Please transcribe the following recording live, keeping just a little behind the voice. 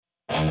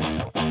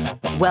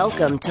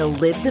Welcome to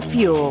Live the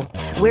Fuel,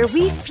 where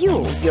we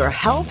fuel your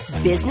health,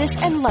 business,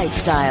 and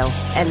lifestyle.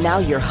 And now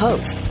your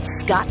host,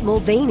 Scott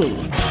Mulvaney.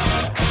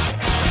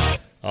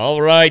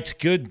 All right.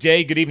 Good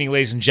day, good evening,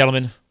 ladies and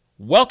gentlemen.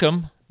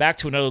 Welcome back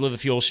to another Live the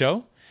Fuel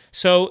show.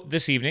 So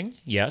this evening,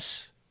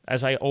 yes,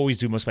 as I always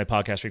do most of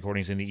my podcast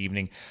recordings in the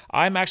evening,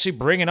 I'm actually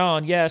bringing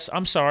on,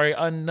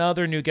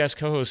 another new guest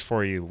co-host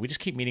for you. We just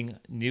keep meeting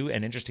new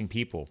and interesting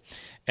people.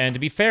 And to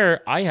be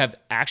fair, I have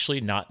actually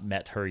not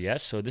met her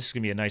yet, so this is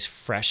going to be a nice,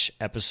 fresh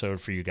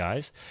episode for you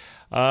guys.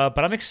 But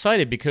I'm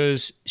excited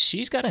because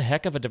she's got a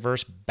heck of a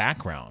diverse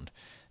background.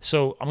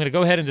 So I'm going to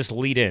go ahead and just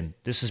lead in.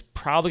 This is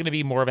probably going to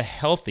be more of a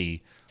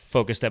healthy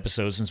focused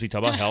episode since we talk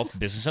about health,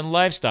 business, and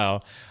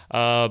lifestyle.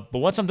 But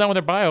once I'm done with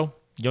her bio,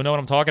 you'll know what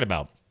I'm talking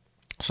about.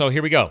 So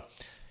here we go.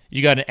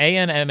 You got an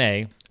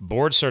ANMA,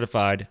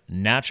 board-certified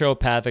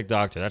naturopathic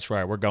doctor. That's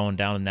right. We're going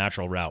down the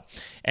natural route.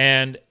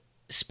 And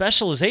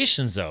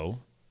specializations, though,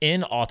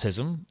 in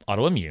autism,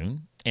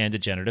 autoimmune, and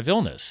degenerative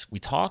illness. We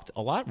talked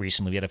a lot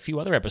recently. We had a few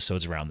other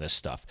episodes around this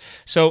stuff.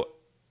 So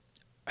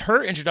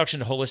her introduction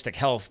to holistic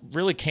health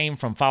really came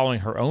from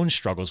following her own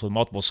struggles with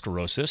multiple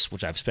sclerosis,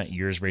 which I've spent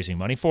years raising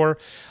money for,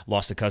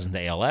 lost a cousin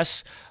to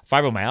ALS,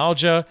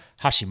 fibromyalgia,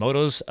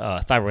 Hashimoto's,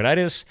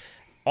 thyroiditis,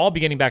 all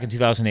beginning back in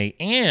 2008,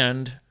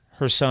 and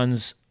her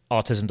son's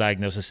autism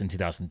diagnosis in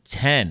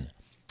 2010.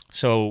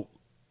 So,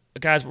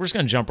 guys, we're just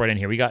going to jump right in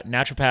here. We got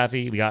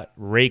naturopathy, we got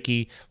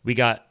Reiki, we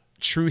got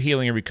true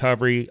healing and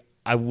recovery.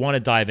 I want to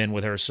dive in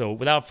with her. So,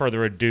 without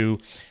further ado,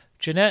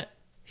 Jeanette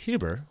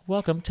Huber,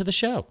 welcome to the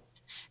show.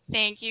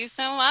 Thank you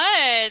so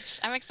much.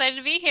 I'm excited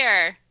to be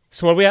here.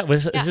 So, where are we at?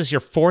 Is this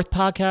your fourth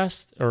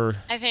podcast? Or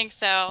I think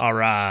so. All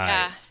right.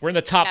 Yeah. We're in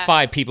the top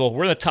 5, people.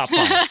 We're in the top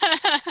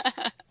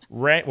 5.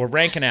 We're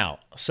ranking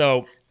out.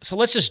 So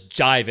let's just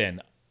dive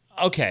in.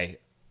 Okay.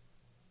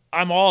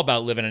 I'm all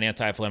about living an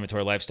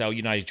anti-inflammatory lifestyle. You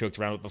and I joked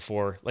around with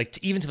before, like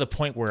even to the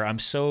point where I'm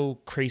so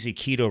crazy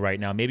keto right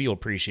now. Maybe you'll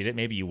appreciate it.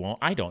 Maybe you won't.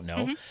 I don't know.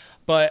 Mm-hmm.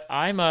 But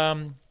I'm,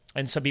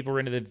 and some people are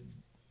into the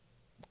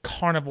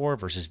carnivore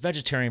versus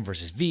vegetarian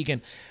versus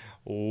vegan,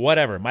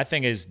 whatever. My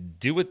thing is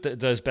do what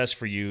does best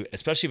for you,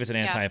 especially if it's an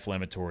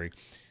anti-inflammatory.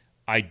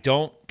 I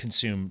don't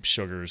consume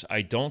sugars.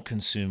 I don't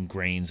consume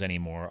grains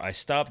anymore. I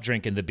stopped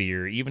drinking the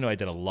beer, even though I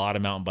did a lot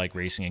of mountain bike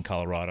racing in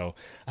Colorado.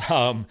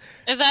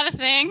 Is that a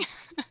thing?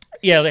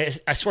 Yeah,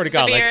 I swear to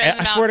God,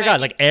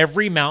 like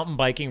every mountain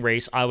biking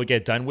race I would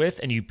get done with,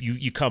 and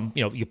you come,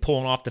 you're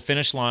pulling off the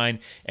finish line,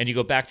 and you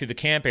go back through the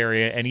camp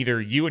area, and either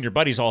you and your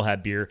buddies all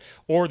have beer,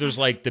 or there's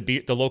like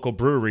the local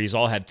breweries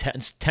all have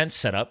tents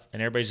set up,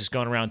 and everybody's just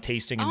going around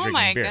tasting and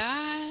drinking beer. Oh my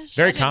gosh.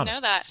 Very I common. didn't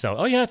know that.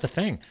 So, it's a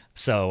thing.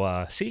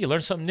 So, see, you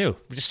learned something new.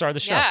 We just started the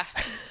show. Yeah.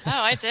 Oh,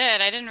 I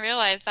did. I didn't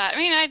realize that. I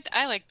mean,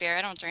 I like beer.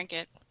 I don't drink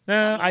it.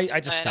 No,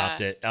 I just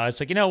stopped it. It's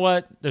like, you know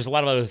what? There's a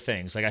lot of other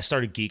things. Like I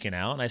started geeking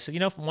out, and I said,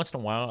 once in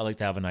a while, I like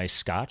to have a nice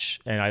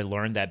scotch. And I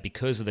learned that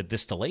because of the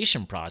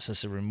distillation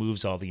process, it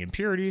removes all the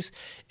impurities.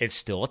 It's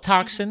still a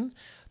toxin,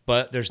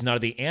 but there's none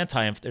of the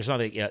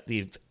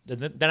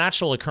the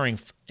natural occurring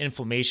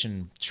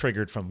inflammation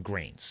triggered from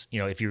grains.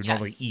 If you're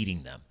normally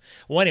eating them.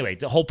 Well, anyway,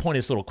 the whole point of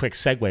this little quick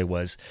segue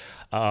was,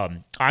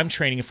 I'm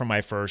training for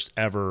my first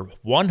ever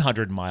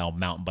 100-mile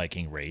mountain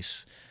biking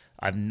race.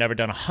 I've never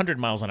done 100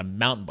 miles on a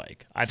mountain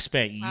bike. I've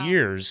spent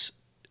years,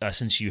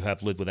 since you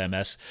have lived with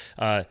MS,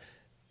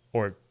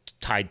 or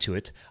tied to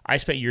it, I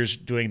spent years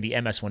doing the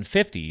MS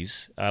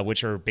 150s,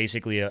 which are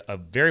basically a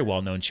very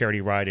well-known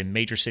charity ride in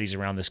major cities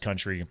around this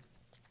country.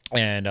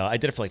 And I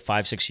did it for like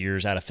 5-6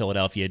 years out of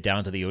Philadelphia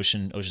down to the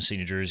Ocean City,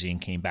 New Jersey, and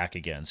came back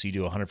again. So you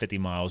do 150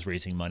 miles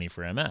raising money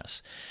for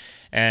MS.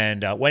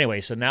 And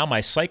anyway, so now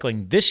my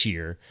cycling this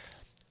year,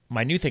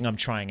 my new thing I'm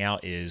trying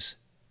out is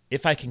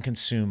if I can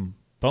consume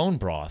bone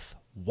broth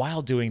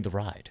while doing the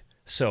ride.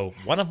 So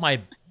one of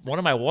my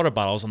water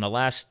bottles on the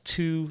last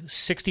 2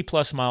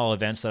 60-plus mile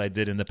events that I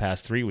did in the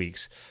past 3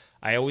 weeks,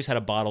 I always had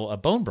a bottle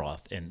of bone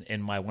broth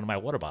in one of my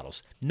water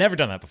bottles. Never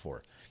done that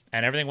before.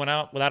 And everything went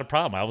out without a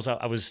problem.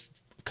 I was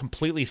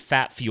completely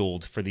fat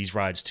fueled for these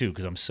rides too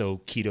because I'm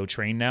so keto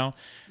trained now.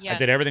 Yes. I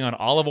did everything on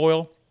olive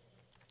oil.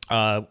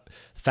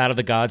 Fat of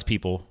the gods,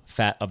 people.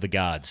 Fat of the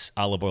gods.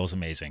 Olive oil is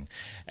amazing.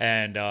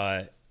 And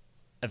I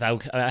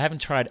haven't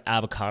tried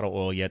avocado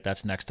oil yet.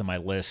 That's next to my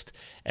list.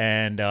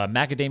 And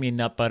macadamia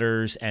nut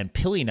butters and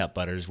pili nut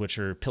butters, which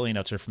are pili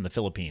nuts are from the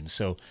Philippines.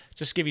 So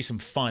just give you some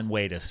fun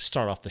way to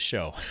start off the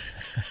show.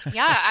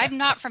 Yeah, I'm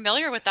not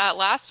familiar with that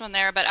last one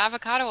there, but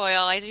avocado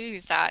oil, I do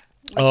use that.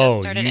 We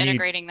just started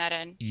integrating that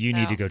in. You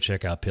need to go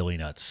check out pili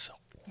nuts.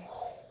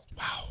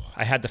 Wow.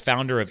 I had the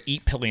founder of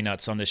Eat Pili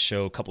Nuts on this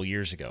show a couple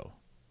years ago.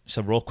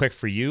 So real quick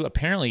for you,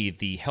 apparently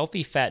the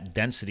healthy fat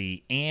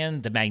density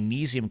and the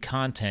magnesium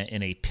content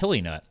in a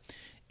pili nut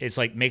is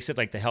makes it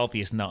like the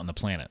healthiest nut on the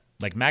planet.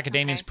 Like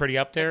macadamia's pretty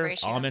up there.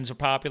 Almonds are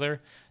popular.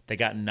 They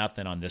got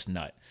nothing on this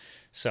nut.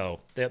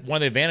 So one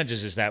of the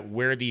advantages is that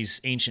where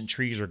these ancient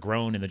trees are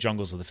grown in the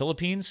jungles of the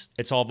Philippines,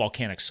 it's all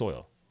volcanic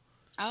soil.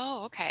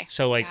 Oh, okay.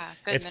 So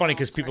it's funny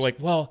because people are like,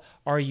 well,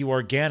 are you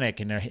organic?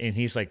 And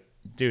he's like,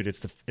 dude, it's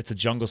the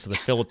jungles of the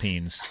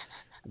Philippines.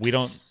 we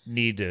don't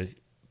need to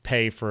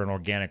pay for an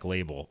organic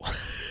label.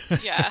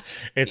 Yeah.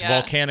 It's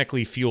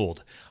volcanically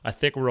fueled. I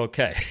think we're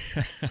okay.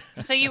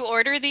 So you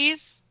order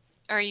these?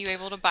 Are you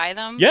able to buy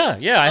them? Yeah.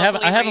 I have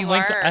them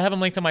linked. Are? I have them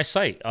linked to my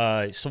site.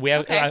 So we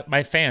have Okay.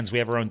 my fans. We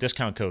have our own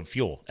discount code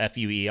FUEL,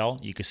 FUEL.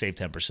 You can save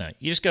 10%.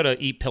 You just go to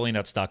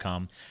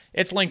eatpillynuts.com.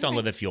 It's linked on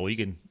Live the Fuel. You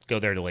can go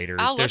there later.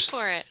 I'll look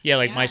for it. Yeah,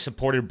 like my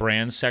supported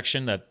brands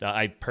section that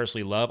I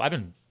personally love. I've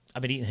been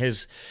eating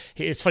his.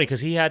 It's funny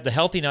because he had the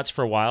healthy nuts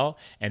for a while,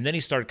 and then he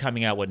started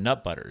coming out with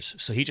nut butters.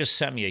 So he just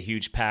sent me a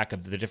huge pack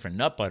of the different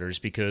nut butters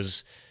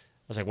because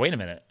I was like, wait a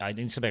minute, I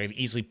need something I can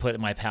easily put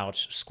in my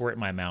pouch, squirt in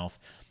my mouth.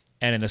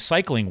 And in the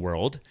cycling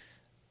world,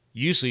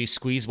 usually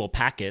squeezable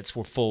packets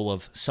were full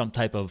of some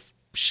type of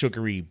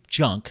sugary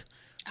junk.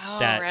 Oh,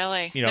 that,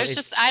 really? You know, There's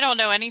just, I don't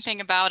know anything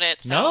about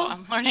it, so No?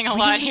 I'm learning a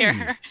lot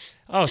here.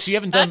 Oh, so you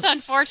haven't done... That's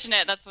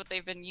unfortunate. That's what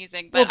they've been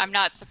using, but I'm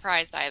not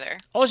surprised either.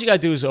 All you got to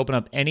do is open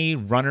up any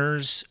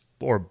runners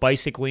or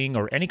bicycling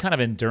or any kind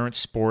of endurance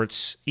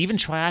sports, even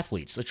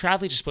triathletes. The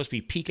triathletes are supposed to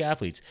be peak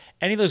athletes.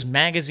 Any of those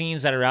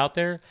magazines that are out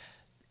there,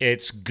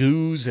 it's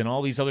goos and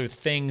all these other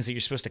things that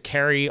you're supposed to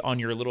carry on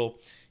your little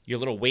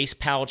waist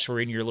pouch or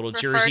in your little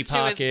jersey pocket.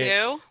 Referred to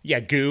as goo? Yeah,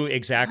 goo,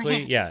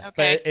 exactly. Yeah. Okay.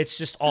 But it's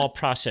just all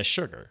processed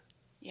sugar.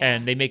 Yeah.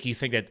 And they make you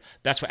think that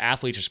that's what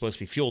athletes are supposed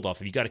to be fueled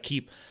off of. You got to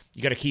keep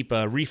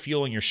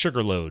refueling your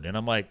sugar load. And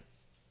I'm like,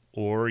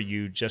 or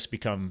you just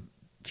become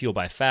fueled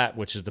by fat,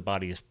 which is the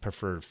body's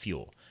preferred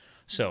fuel.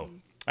 So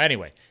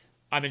anyway,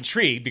 I'm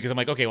intrigued because I'm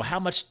like, okay, well, how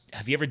much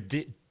have you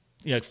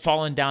ever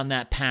fallen down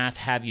that path?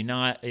 Have you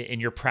not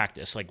in your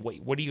practice? Like,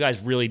 what do you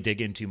guys really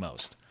dig into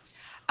most?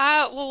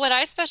 Well, what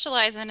I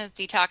specialize in is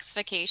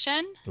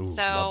detoxification. Ooh,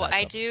 So love that I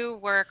stuff. do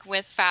work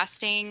with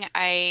fasting.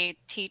 I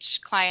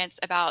teach clients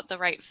about the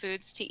right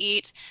foods to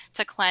eat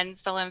to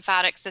cleanse the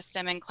lymphatic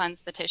system and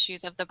cleanse the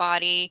tissues of the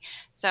body.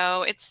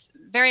 So it's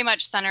very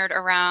much centered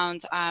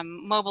around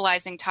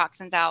mobilizing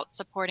toxins out,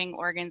 supporting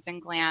organs and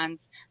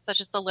glands,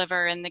 such as the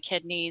liver and the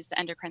kidneys, the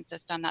endocrine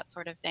system, that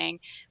sort of thing.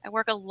 I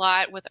work a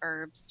lot with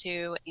herbs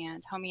too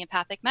and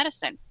homeopathic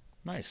medicine.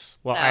 Nice.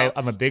 Well, So-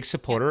 I'm a big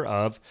supporter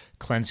of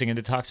cleansing and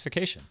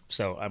detoxification.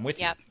 So I'm with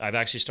Yep. you. I've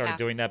actually started Yeah.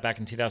 doing that back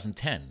in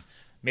 2010.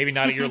 Maybe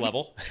not at your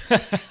level.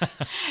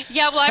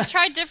 Yeah, well, I've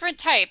tried different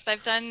types.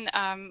 I've done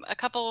a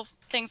couple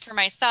things for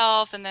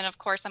myself. And then, of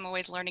course, I'm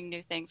always learning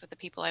new things with the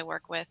people I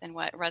work with and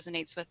what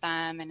resonates with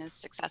them and is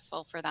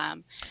successful for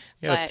them.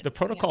 Yeah, But, the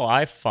protocol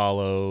I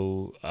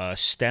follow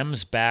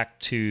stems back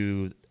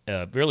to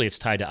really it's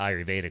tied to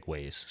Ayurvedic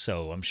ways.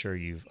 So I'm sure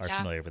you are Yeah.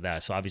 familiar with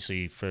that. So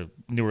obviously for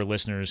newer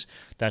listeners,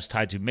 that's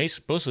tied to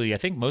mostly, I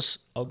think most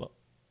of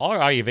all our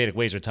Ayurvedic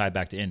ways are tied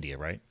back to India,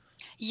 right?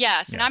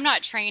 Yes, and Yeah. I'm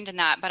not trained in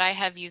that, but I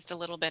have used a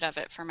little bit of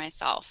it for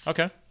myself.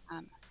 Okay.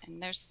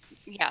 And there's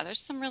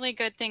some really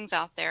good things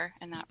out there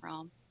in that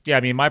realm. Yeah,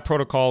 I mean, my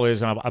protocol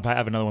is, and I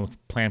have another one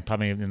planned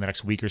probably in the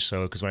next week or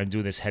so, because when I'm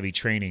doing this heavy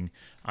training,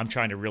 I'm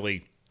trying to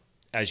really,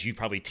 as you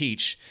probably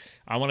teach,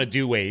 I want to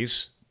do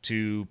ways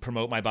to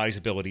promote my body's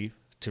ability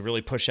to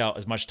really push out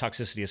as much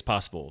toxicity as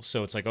possible.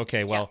 So it's like,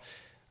 okay, well,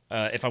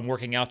 if I'm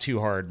working out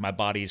too hard, my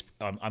body's,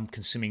 I'm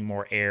consuming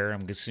more air,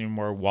 I'm consuming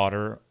more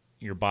water.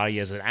 Your body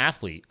as an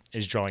athlete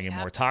is drawing in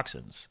more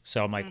toxins.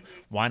 So I'm like,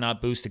 why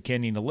not boost the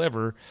kidney and the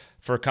liver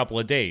for a couple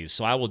of days?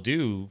 So I will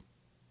do,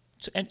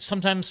 and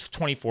sometimes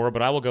 24,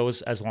 but I will go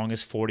as long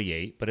as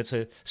 48. But it's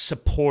a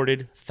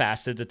supported,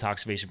 fasted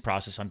detoxification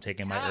process. I'm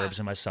taking my herbs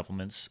and my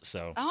supplements.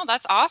 So Oh,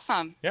 that's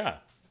awesome. yeah.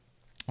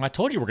 Well, I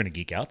told you we're going to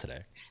geek out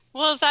today.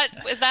 Well, is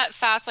that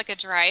fast like a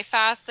dry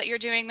fast that you're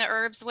doing the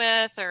herbs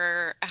with,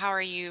 or how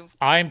are you?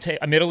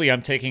 Admittedly,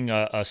 I'm taking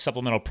a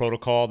supplemental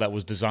protocol that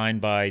was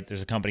designed by.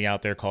 There's a company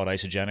out there called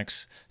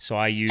Isogenics. So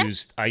I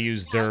use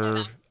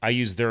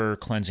their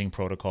cleansing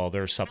protocol,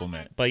 their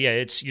supplement. But yeah,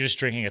 you're just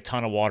drinking a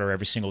ton of water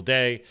every single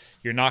day.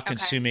 You're not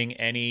consuming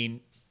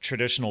any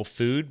traditional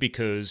food,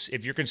 because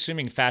if you're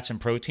consuming fats and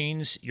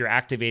proteins, you're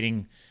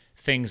activating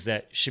things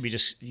that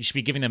you should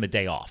be giving them a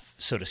day off,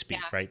 so to speak,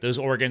 right? Those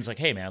organs, like,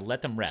 hey man,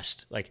 let them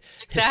rest. Like,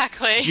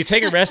 Exactly. you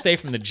take a rest day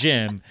from the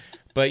gym,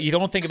 but you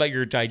don't think about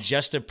your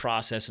digestive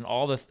process and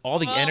all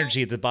the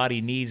energy the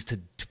body needs to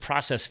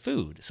process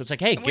food. So it's like,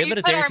 hey, give it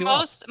a day or two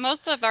off.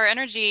 Most of our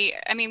energy.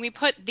 I mean, we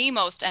put the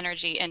most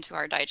energy into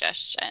our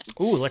digestion.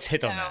 Ooh, let's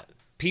hit on that.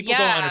 People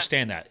don't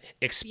understand that.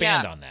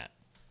 Expand on that.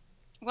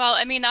 Well,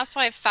 I mean, that's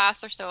why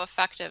fasts are so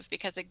effective,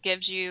 because it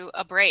gives you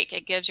a break.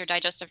 It gives your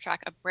digestive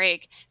tract a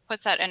break,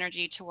 puts that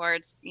energy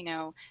towards,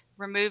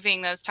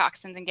 removing those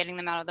toxins and getting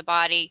them out of the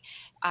body.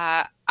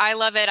 I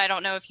love it. I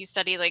don't know if you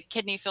study like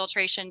kidney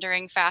filtration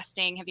during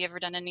fasting. Have you ever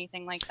done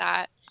anything like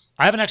that?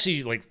 I haven't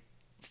actually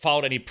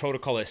followed any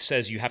protocol that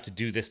says you have to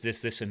do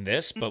this, and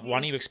this, but why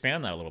don't you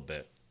expand that a little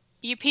bit?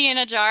 You pee in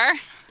a jar.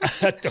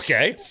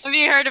 Okay. Have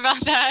you heard about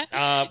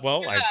that?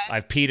 Well, Yeah.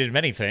 I've peed in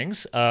many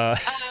things.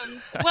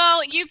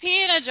 Well, you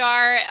pee in a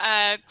jar,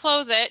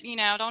 close it,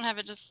 don't have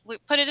it, just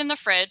put it in the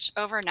fridge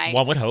overnight.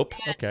 One would hope.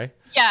 And, Okay.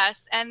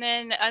 yes. And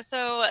then,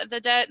 so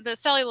the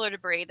cellular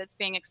debris that's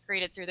being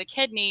excreted through the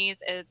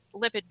kidneys is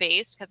lipid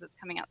based because it's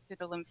coming out through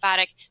the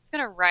lymphatic. It's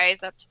going to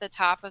rise up to the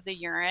top of the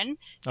urine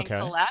and Okay.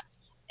 collect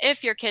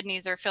if your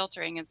kidneys are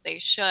filtering as they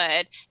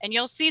should. And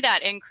you'll see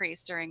that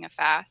increase during a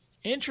fast. So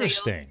you'll see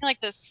Interesting. like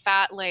this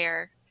fat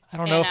layer. I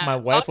don't know if my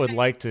wife would Okay.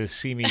 like to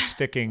see me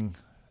sticking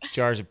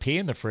jars of pee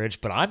in the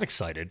fridge, but I'm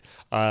excited.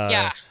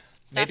 Yeah.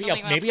 Maybe Definitely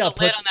want to maybe put I'll a lid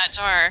put on that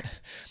jar.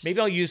 maybe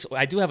I'll use.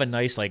 I do have a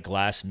nice like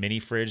glass mini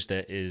fridge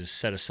that is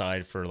set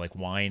aside for like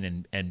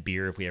wine and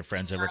beer if we have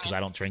friends over because I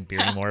don't drink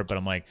beer anymore. But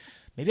I'm like,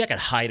 maybe I could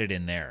hide it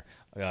in there.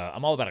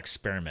 I'm all about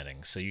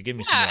experimenting, so you give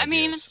me some Yeah, new I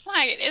mean, ideas. it's not.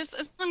 It's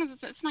as long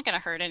as it's not going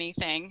to hurt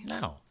anything.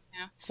 No.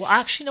 Yeah. Well,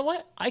 actually, you know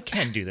what? I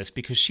can do this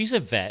because she's a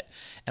vet,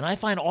 and I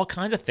find all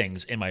kinds of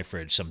things in my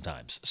fridge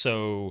sometimes.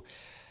 So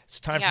it's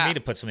time for Yeah. me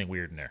to put something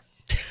weird in there.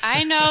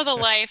 I know the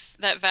life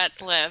that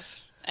vets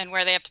live and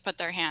where they have to put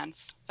their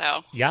hands.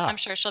 So Yeah. I'm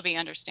sure she'll be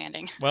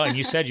understanding. Well, and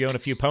you said you own a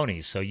few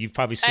ponies, so you've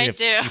probably seen I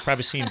do. You've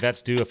probably seen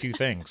vets do a few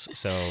things.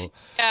 So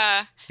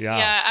Yeah. yeah.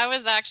 Yeah. I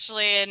was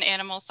actually an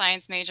animal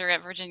science major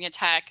at Virginia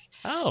Tech,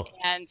 Oh,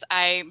 and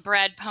I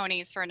bred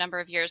ponies for a number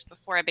of years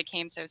before I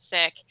became so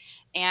sick.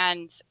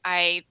 And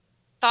I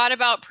thought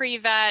about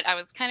pre-vet. I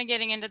was kind of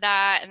getting into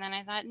that. And then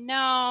I thought, no,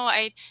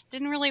 I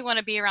didn't really want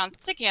to be around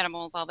sick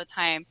animals all the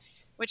time,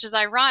 which is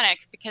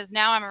ironic because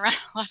now I'm around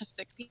a lot of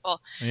sick people.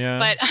 yeah.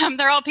 But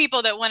they're all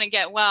people that want to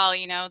get well.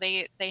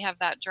 They have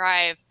that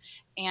drive.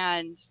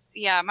 And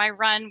yeah, my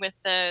run with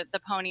the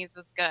ponies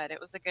was good. It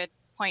was a good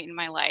point in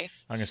my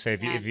life. I'm gonna say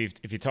And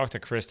if you talk to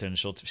Kristen,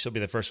 she'll be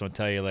the first one to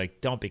tell you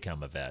like, don't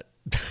become a vet.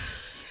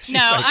 She's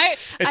no, like,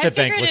 it's I a figured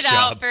thankless it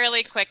out job.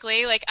 fairly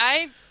quickly. Like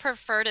I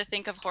prefer to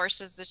think of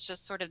horses as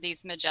just sort of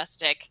these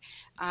majestic,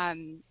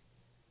 um,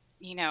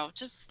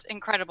 just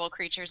incredible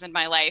creatures in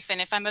my life.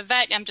 And if I'm a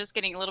vet, I'm just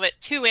getting a little bit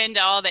too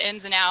into all the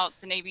ins and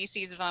outs and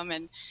ABCs of them.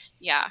 And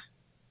yeah,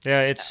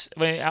 Yeah, so it's. I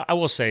mean, I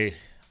will say,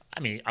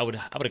 I mean, I would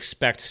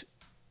expect.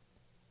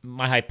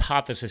 My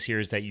hypothesis here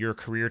is that your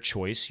career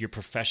choice, your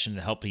profession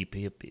to help people,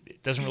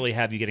 it doesn't really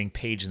have you getting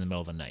paged in the middle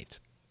of the night.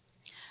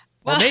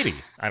 Or well, maybe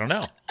I don't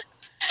know.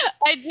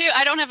 I do.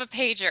 I don't have a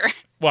pager.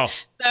 Well,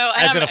 So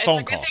as in a it's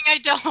phone a good call. thing I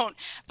don't,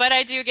 but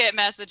I do get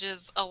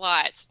messages a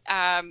lot.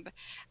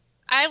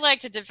 I like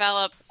to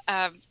develop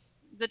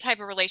the type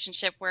of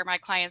relationship where my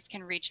clients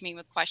can reach me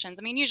with questions.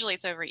 I mean, usually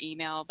it's over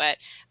email, but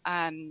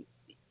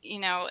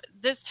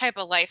this type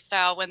of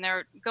lifestyle, when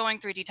they're going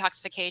through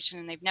detoxification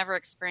and they've never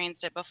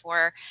experienced it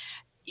before,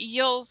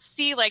 you'll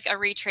see like a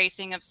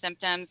retracing of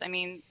symptoms. I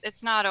mean,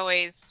 it's not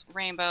always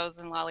rainbows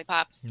and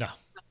lollipops. No.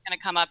 Stuff's going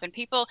to come up, and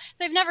people,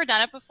 they've never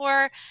done it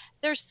before.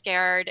 They're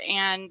scared.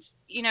 And,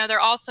 they're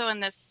also in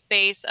this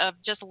space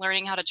of just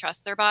learning how to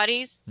trust their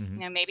bodies.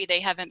 Mhm. Maybe they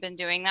haven't been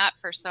doing that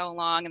for so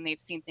long and they've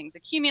seen things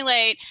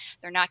accumulate.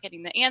 They're not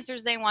getting the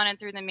answers they wanted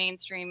through the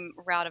mainstream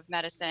route of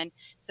medicine.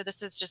 So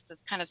this is just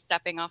this kind of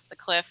stepping off the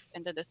cliff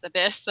into this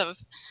abyss of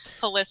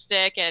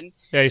holistic. And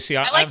Yeah, you see,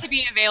 I like to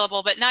be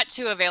available, but not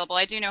too available.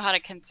 I do know how to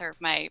conserve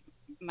my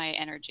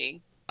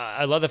energy.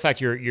 I love the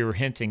fact you're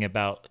hinting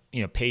about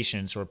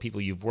patients or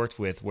people you've worked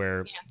with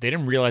where they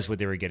didn't realize what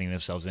they were getting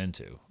themselves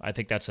into. I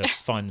think that's a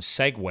fun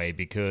segue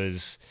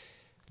because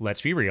let's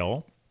be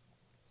real,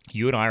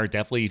 you and I are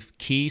definitely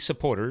key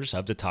supporters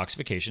of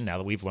detoxification now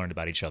that we've learned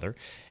about each other,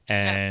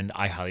 and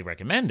I highly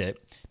recommend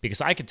it because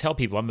I could tell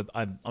people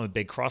I'm a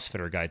big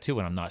CrossFitter guy too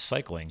when I'm not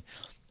cycling,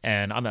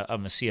 and I'm a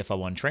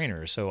CFL1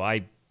 trainer, so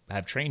I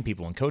have trained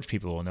people and coached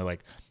people, and they're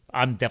like,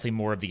 I'm definitely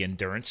more of the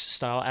endurance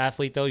style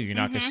athlete, though. You're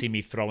not going to see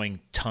me throwing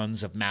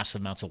tons of massive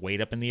amounts of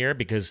weight up in the air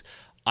because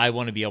I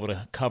want to be able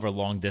to cover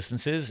long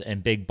distances,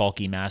 and big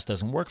bulky mass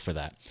doesn't work for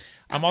that.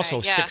 I'm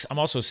also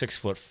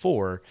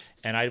 6'4",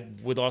 and I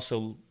would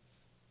also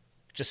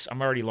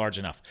I'm already large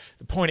enough.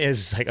 The point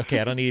is, like, okay,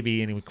 I don't need to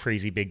be any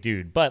crazy big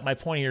dude. But my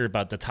point here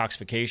about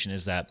detoxification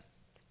is that,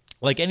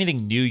 like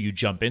anything new you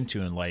jump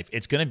into in life,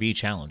 it's going to be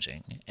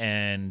challenging.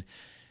 And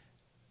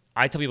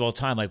I tell people all the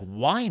time, like,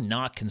 why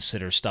not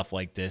consider stuff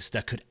like this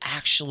that could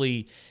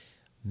actually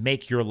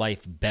make your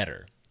life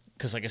better?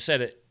 Because like I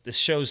said, this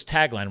show's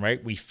tagline,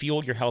 right? We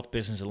fuel your health,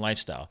 business, and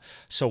lifestyle.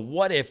 So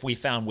what if we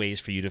found ways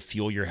for you to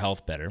fuel your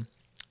health better?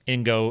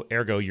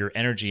 Ergo, your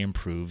energy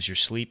improves, your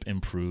sleep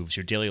improves,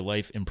 your daily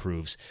life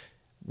improves,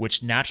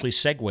 which naturally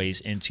segues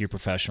into your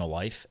professional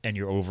life and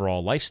your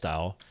overall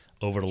lifestyle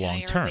over the long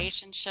your term.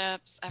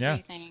 Relationships,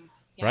 everything.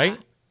 Yeah. Right?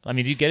 I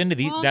mean, do you get into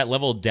that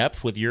level of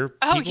depth with your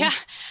people? Oh, yeah.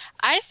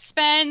 I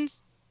spend,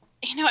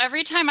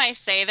 every time I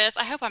say this,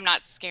 I hope I'm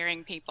not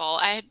scaring people.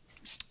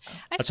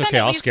 That's okay.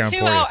 I'll scare them for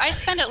you. I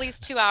spend at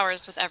least 2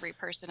 hours with every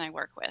person I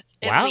work with.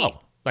 At least.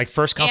 Wow. Like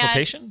first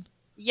consultation?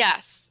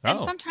 Yes. And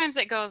Oh. sometimes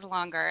it goes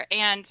longer.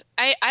 And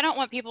I don't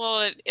want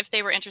people, if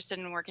they were interested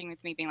in working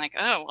with me, being like,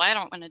 oh, well, I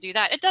don't want to do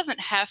that. It doesn't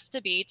have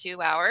to be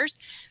 2 hours,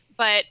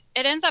 but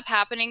it ends up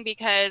happening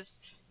because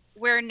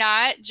we're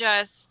not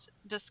just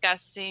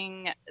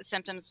discussing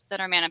symptoms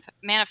that are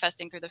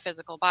manifesting through the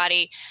physical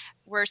body.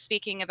 We're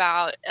speaking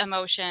about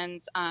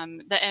emotions,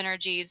 the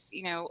energies,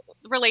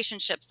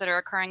 relationships that are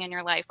occurring in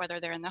your life, whether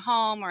they're in the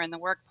home or in the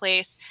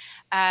workplace,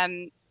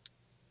 um,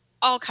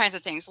 all kinds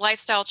of things,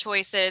 lifestyle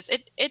choices.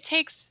 It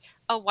takes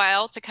a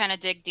while to kind of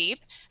dig deep,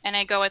 and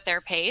I go at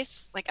their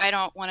pace. Like, I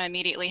don't want to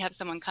immediately have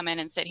someone come in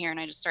and sit here and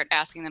I just start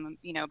asking them,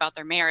 about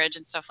their marriage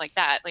and stuff like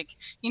that. Like,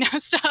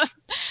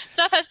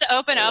 stuff has to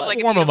open up,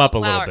 like warm them up a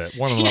flower. little bit.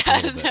 Warm them up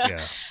a little bit.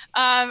 Yeah.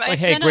 I hey,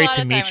 spend a great lot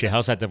to of meet time you.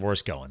 How's that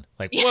divorce going?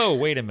 Like, whoa,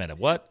 wait a minute,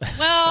 what?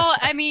 Well,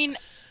 I mean,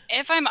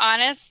 if I'm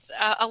honest,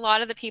 a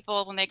lot of the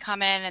people, when they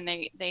come in and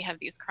they have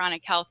these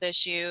chronic health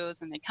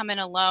issues and they come in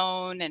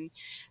alone, and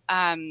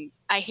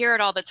I hear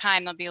it all the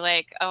time. They'll be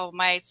like, oh,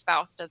 my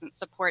spouse doesn't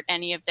support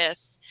any of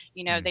this.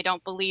 They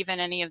don't believe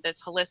in any of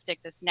this holistic,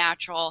 this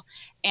natural.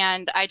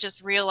 And I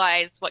just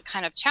realize what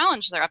kind of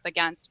challenge they're up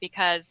against,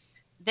 because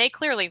they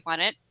clearly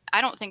want it. I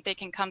don't think they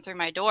can come through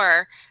my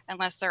door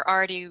unless they're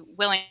already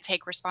willing to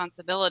take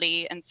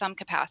responsibility in some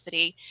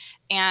capacity,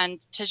 and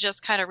to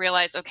just kind of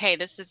realize, okay,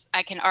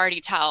 I can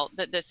already tell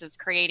that this is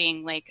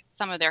creating like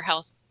some of their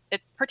health. It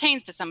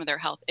pertains to some of their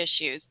health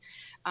issues,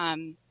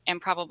 and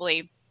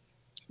probably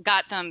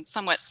got them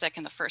somewhat sick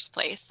in the first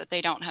place, that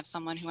they don't have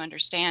someone who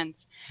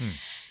understands.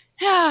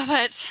 Yeah,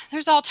 but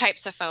there's all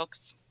types of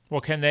folks.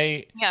 Well, can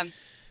they? Yeah.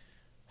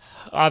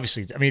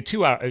 Obviously, I mean,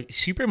 2 hours.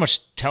 So you pretty much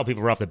tell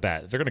people right off the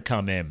bat they're going to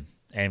come in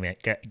and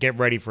get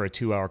ready for a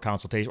 2-hour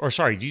consultation. Or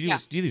sorry, do you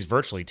do these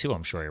virtually too?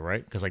 I'm sure,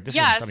 right? Because like this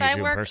is something you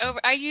do in person.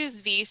 I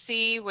use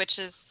VC, which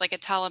is like a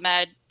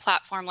telemed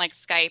platform like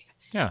Skype.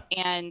 Yeah.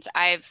 And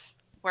I've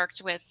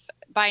worked with,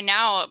 by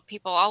now,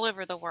 people all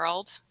over the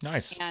world.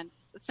 Nice. And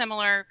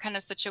similar kind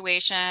of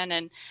situation.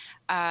 And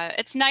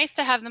it's nice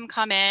to have them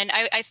come in.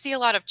 I see a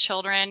lot of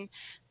children,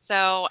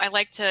 so I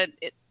like to.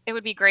 It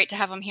would be great to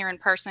have them here in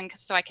person,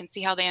 so I can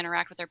see how they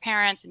interact with their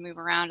parents and move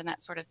around and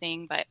that sort of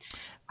thing. But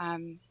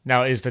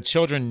now, is the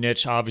children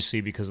niche obviously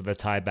because of the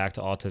tie back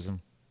to autism?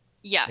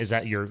 Yes. Is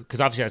that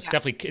because obviously that's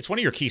definitely, it's one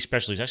of your key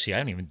specialties. Actually, I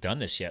haven't even done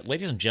this yet.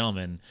 Ladies and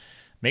gentlemen,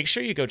 make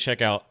sure you go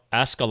check out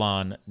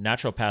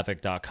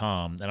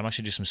ascalonnaturopathic.com. And I'm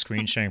actually doing some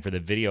screen sharing for the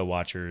video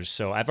watchers.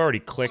 So I've already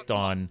clicked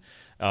on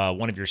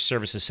one of your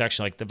services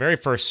section. Like the very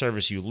first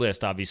service you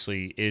list,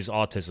 obviously, is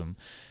autism.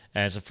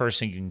 And it's the first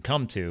thing you can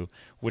come to,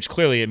 which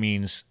clearly it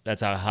means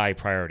that's a high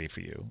priority for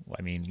you.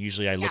 I mean,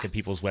 usually I look at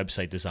people's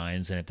website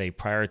designs, and if they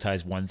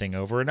prioritize one thing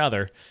over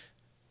another,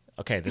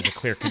 okay, there's a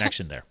clear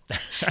connection there.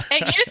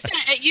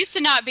 It used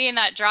to not be in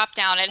that drop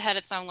down. It had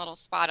its own little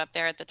spot up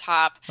there at the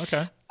top.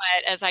 Okay.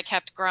 But as I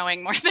kept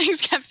growing, more things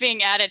kept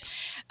being added.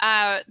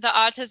 The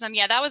autism,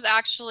 that was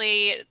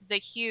actually the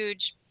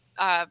huge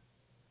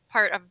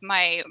part of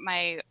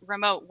my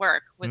remote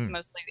work, was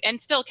mostly,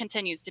 and still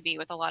continues to be,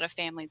 with a lot of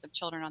families of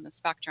children on the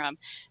spectrum.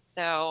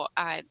 So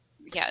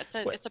it's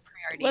a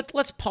priority.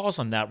 Let's pause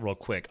on that real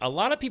quick. A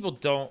lot of people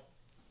don't,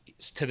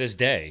 to this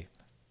day,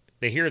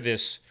 they hear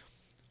this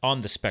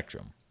on the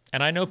spectrum.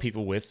 And I know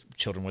people with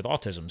children with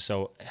autism.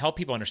 So help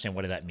people understand,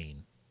 what does that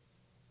mean?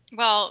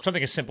 Well,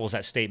 something as simple as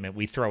that statement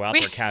we throw out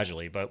there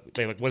casually, but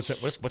they're like, what's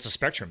a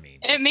spectrum mean?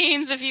 It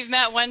means if you've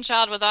met one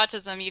child with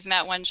autism, you've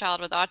met one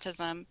child with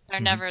autism. They're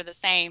never the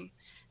same.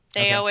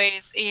 They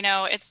always,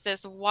 it's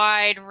this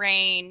wide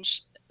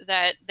range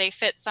that they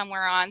fit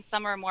somewhere on.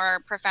 Some are more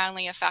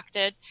profoundly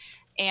affected,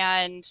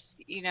 and,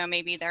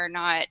 maybe they're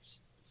not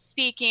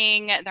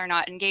speaking, they're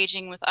not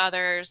engaging with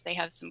others, they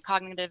have some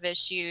cognitive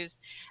issues.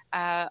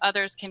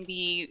 Others can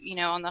be,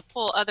 on the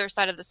full other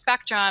side of the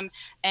spectrum,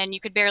 and you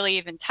could barely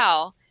even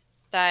tell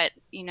that,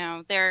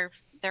 they're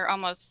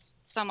almost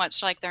so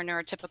much like their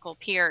neurotypical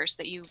peers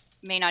that you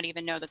may not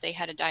even know that they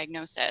had a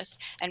diagnosis.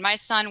 And my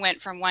son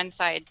went from one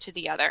side to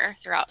the other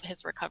throughout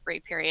his recovery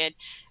period.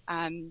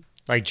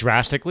 Like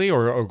drastically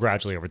or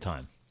gradually over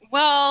time?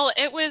 Well,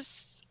 it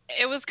was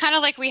kind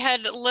of like we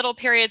had little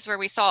periods where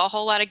we saw a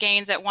whole lot of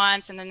gains at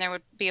once, and then there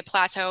would be a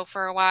plateau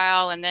for a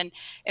while. And then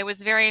it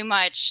was very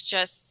much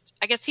just,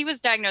 I guess he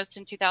was diagnosed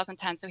in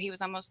 2010, so he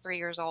was almost 3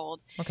 years old.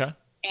 Okay.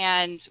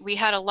 And we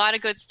had a lot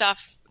of good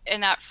stuff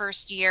in that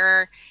first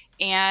year,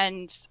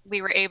 and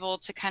we were able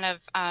to kind of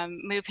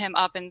move him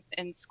up in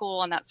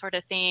school and that sort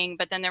of thing.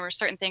 But then there were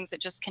certain things that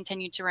just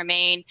continued to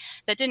remain,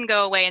 that didn't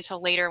go away until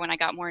later, when I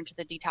got more into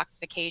the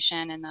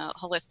detoxification and the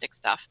holistic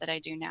stuff that I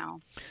do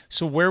now.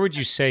 So where would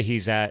you say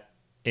he's at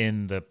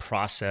in the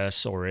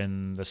process, or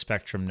in the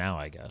spectrum now,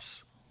 I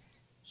guess?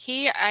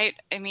 I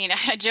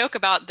joke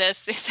about this.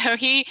 So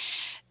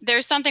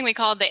there's something we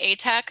call the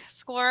ATEC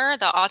score,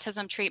 the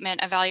Autism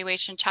Treatment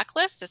Evaluation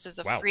Checklist. This is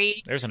a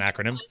free. There's an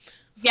acronym.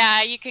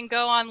 Yeah, you can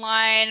go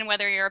online,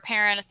 whether you're a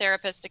parent, a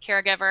therapist, a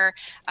caregiver.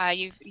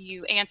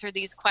 You answer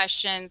these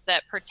questions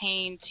that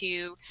pertain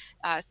to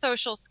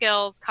social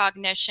skills,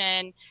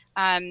 cognition,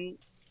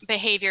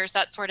 behaviors,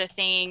 that sort of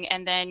thing,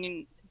 and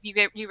then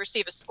you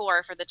receive a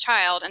score for the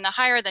child. And the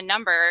higher the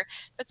number,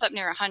 if it's up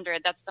near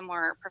 100, that's the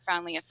more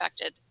profoundly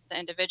affected the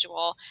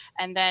individual.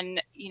 And then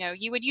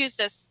you would use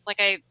this, like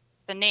I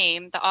the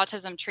name, the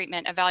Autism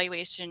Treatment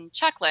Evaluation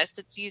Checklist.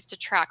 It's used to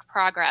track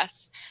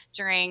progress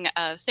during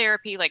a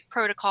therapy, like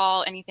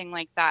protocol, anything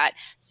like that.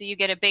 So you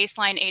get a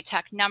baseline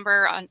ATEC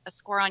number, on a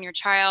score on your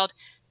child.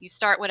 You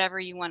start whatever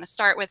you want to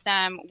start with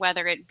them,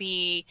 whether it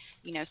be,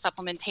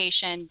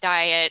 supplementation,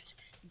 diet,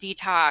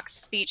 detox,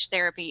 speech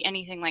therapy,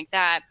 anything like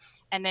that.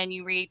 And then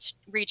you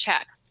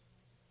recheck.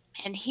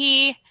 And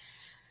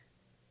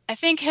I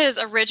think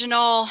his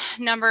original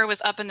number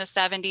was up in the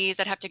 70s.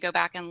 I'd have to go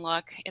back and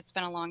look. It's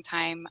been a long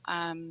time.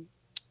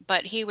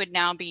 But he would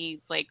now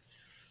be like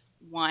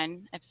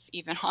 1, if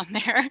even on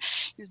there.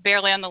 He's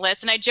barely on the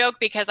list. And I joke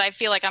because I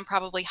feel like I'm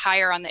probably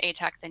higher on the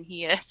ATEC than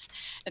he is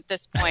at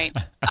this point.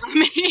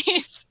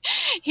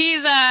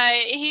 He's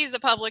a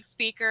public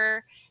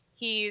speaker.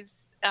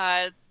 He's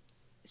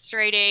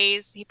straight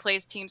A's. He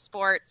plays team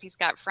sports. He's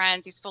got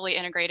friends. He's fully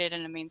integrated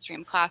in a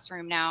mainstream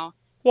classroom now.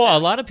 Well, a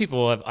lot of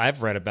people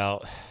I've read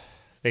about,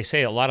 they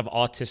say a lot of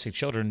autistic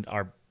children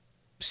are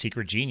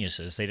secret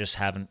geniuses. They just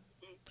haven't,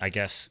 I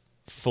guess,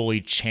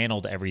 fully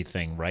channeled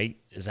everything, right?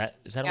 Is that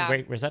a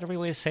right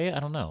way to say it? I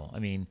don't know. I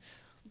mean,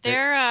 they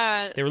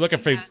were looking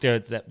for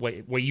that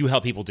what you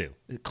help people do,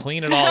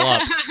 clean it all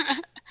up,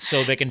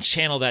 so they can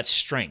channel that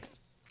strength.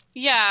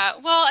 Yeah.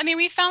 Well, I mean,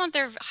 we found that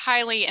they're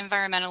highly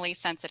environmentally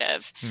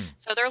sensitive.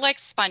 So they're like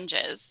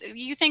sponges.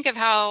 You think of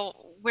how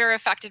we're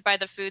affected by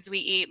the foods we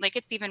eat, like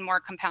it's even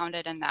more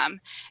compounded in them.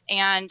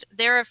 And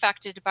they're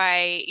affected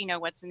by,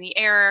 what's in the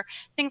air,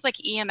 things like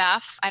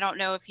EMF. I don't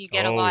know if you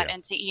get a lot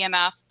into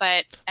EMF,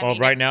 but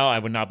right now I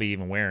would not be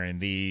even wearing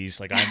these.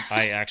 Like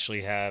I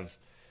actually have,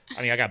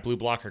 I got blue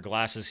blocker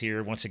glasses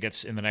here. Once it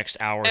gets in the next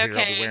hour here,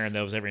 I'll be wearing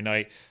those every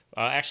night.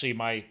 Actually,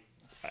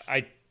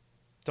 I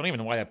don't even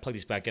know why I plugged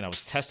these back in. I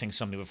was testing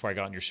something before I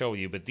got on your show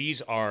with you, but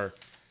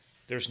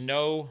there's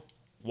no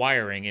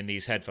wiring in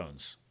these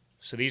headphones.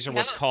 So these are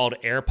what's called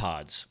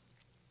AirPods.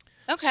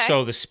 Okay.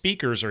 So the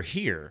speakers are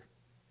here.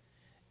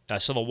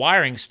 So the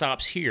wiring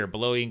stops here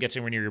below you and gets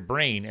anywhere near your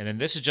brain. And then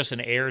this is just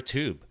an air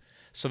tube.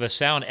 So the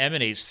sound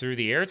emanates through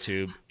the air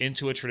tube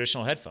into a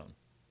traditional headphone.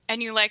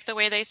 And you like the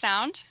way they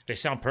sound? They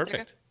sound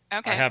perfect.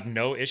 Okay. I have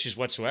no issues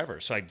whatsoever.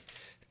 So I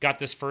got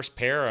this first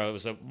pair. They're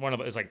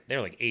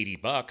like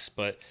 $80,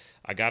 but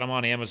I got them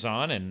on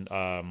Amazon and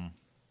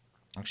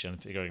actually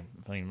I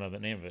don't even know the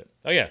name of it.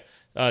 Oh yeah.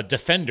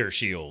 Defender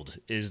Shield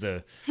is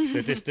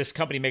this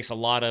company makes a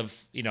lot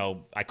of,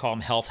 I call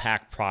them health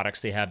hack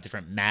products. They have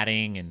different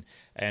matting and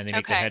they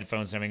make the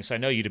headphones and everything. So I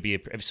know you to be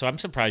so I'm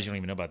surprised you don't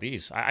even know about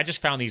these. I just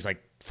found these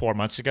like 4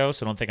 months ago,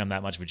 so I don't think I'm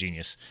that much of a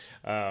genius.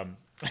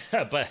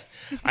 But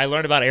I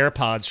learned about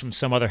AirPods from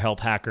some other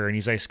health hacker, and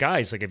he's like,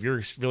 guys, like if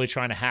you're really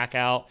trying to hack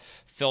out,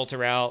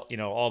 filter out,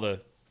 all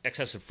the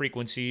excessive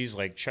frequencies,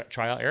 like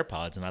try out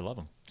AirPods, and I love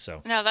them.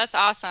 So no, that's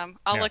awesome.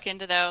 I'll look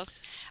into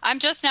those. I'm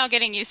just now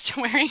getting used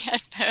to wearing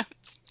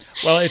headphones.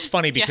 Well, it's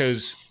funny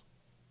because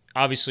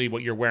obviously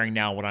what you're wearing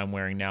now, what I'm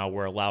wearing now,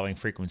 we're allowing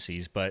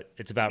frequencies, but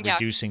it's about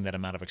reducing that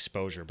amount of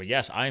exposure. But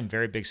yes, I am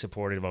very big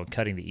supporter about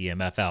cutting the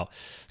EMF out.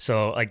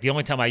 So like the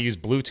only time I use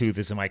Bluetooth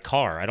is in my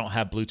car. I don't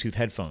have Bluetooth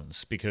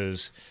headphones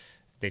because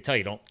they tell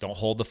you don't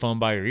hold the phone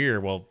by your ear.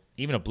 Well,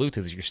 even a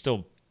Bluetooth,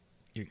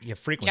 you have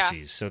frequencies.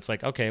 Yeah. So it's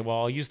like, okay, well,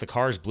 I'll use the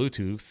car's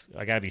Bluetooth.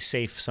 I got to be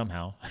safe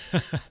somehow.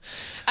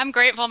 I'm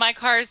grateful my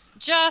car's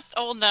just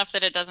old enough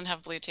that it doesn't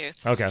have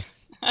Bluetooth. Okay.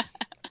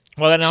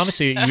 Well, then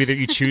obviously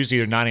you choose to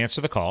either not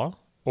answer the call,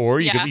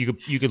 or you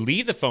could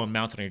leave the phone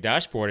mounted on your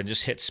dashboard and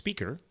just hit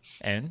speaker,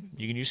 and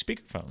you can use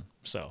speakerphone.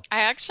 So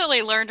I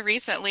actually learned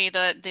recently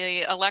that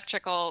the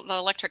electric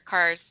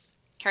cars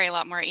carry a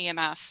lot more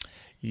EMF,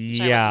 which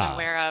I wasn't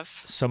aware of.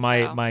 So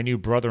my new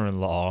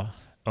brother-in-law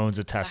owns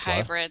a Tesla. The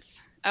hybrids.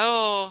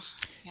 Oh,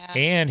 yeah.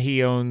 And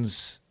he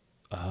owns,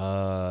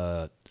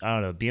 I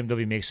don't know,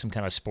 BMW makes some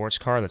kind of sports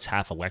car that's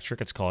half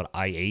electric. It's called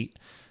i8.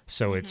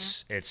 So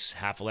it's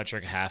half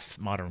electric, half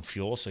modern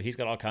fuel. So he's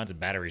got all kinds of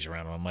batteries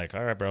around him. I'm like,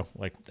 all right, bro.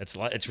 Like it's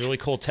really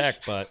cool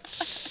tech, but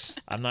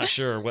I'm not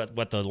sure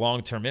what the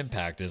long-term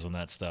impact is on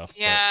that stuff.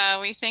 Yeah,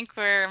 we think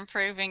we're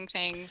improving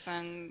things,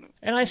 and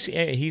I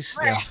see he's.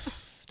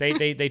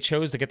 They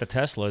chose to get the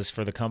Teslas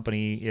for the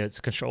company. It's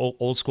a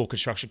old school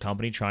construction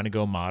company trying to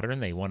go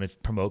modern. They want to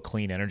promote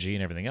clean energy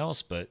and everything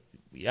else. But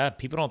yeah,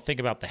 people don't think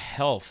about the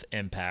health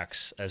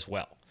impacts as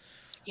well.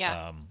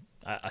 Yeah.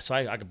 So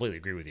I completely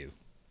agree with you.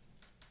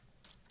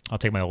 I'll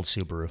take my old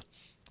Subaru.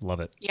 Love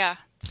it. Yeah.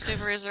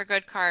 Subarus are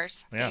good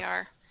cars. Yeah. They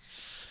are.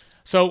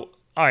 So,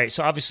 all right.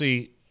 So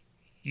obviously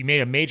you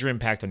made a major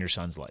impact on your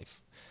son's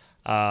life.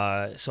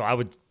 So I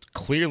would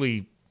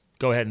clearly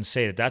go ahead and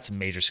say that that's a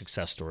major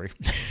success story.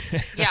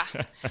 Yeah.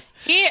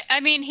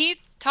 He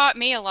taught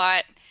me a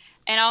lot.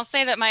 And I'll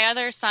say that my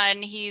other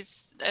son,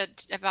 he's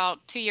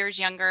about 2 years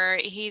younger.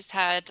 He's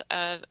had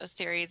a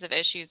series of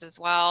issues as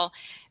well.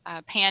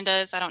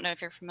 Pandas. I don't know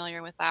if you're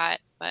familiar with that.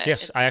 But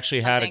yes, I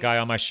actually had a guy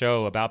on my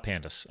show about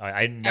pandas.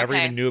 I never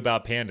even knew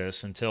about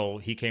pandas until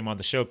he came on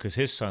the show because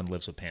his son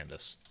lives with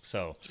pandas.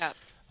 So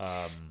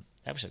that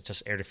was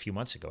just aired a few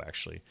months ago,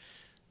 actually.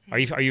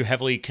 Are you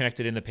heavily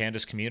connected in the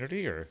pandas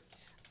community, or?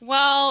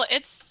 Well,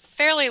 it's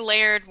fairly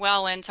layered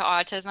well into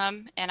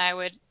autism, and I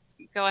would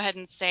go ahead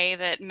and say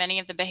that many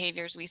of the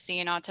behaviors we see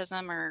in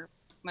autism are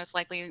most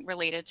likely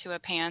related to a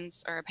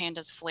PANS or a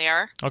PANDAS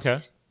flare. Okay.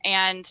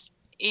 And,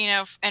 you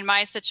know, in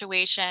my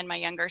situation, my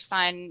younger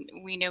son,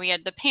 we knew he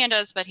had the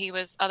PANDAS, but he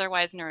was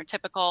otherwise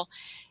neurotypical.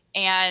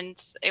 And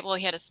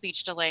he had a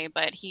speech delay,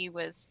 but he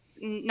was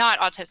not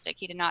autistic.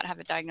 He did not have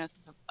a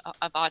diagnosis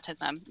of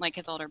autism like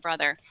his older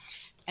brother.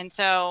 And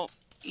so,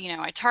 you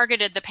know, I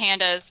targeted the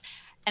PANDAS,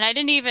 and I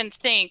didn't even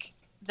think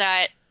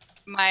that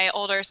my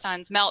older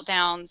son's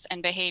meltdowns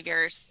and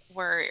behaviors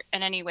were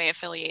in any way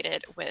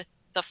affiliated with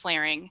the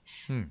flaring.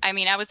 I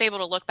mean, I was able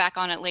to look back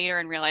on it later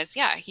and realize,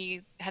 yeah,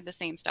 he had the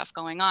same stuff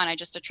going on. I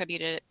just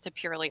attributed it to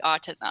purely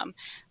autism.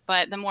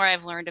 But the more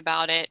I've learned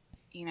about it,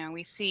 you know,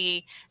 we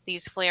see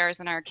these flares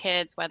in our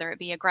kids, whether it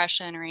be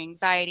aggression or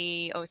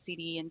anxiety,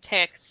 OCD, and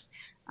tics.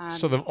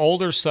 So the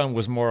older son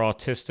was more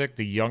autistic.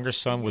 The younger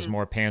son was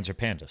more PANS or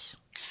PANDAS.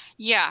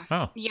 Yeah.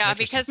 Oh, yeah.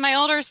 Because my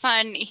older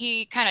son,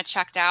 he kind of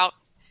checked out.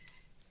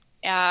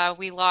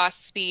 We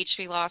lost speech.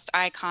 We lost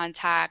eye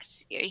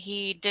contact.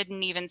 He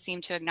didn't even seem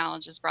to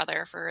acknowledge his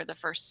brother for the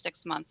first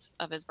 6 months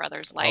of his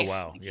brother's life. Oh,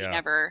 wow. Yeah. He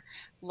never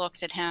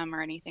looked at him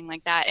or anything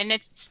like that. And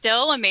it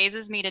still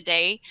amazes me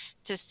today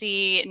to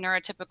see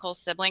neurotypical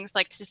siblings,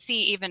 like to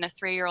see even a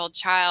 3-year-old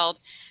child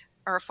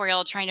or a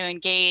 4-year-old trying to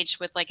engage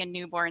with like a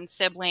newborn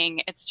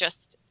sibling. It's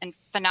just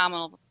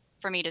phenomenal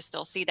for me to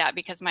still see that,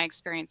 because my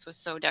experience was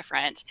so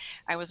different.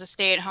 I was a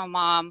stay-at-home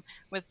mom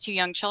with 2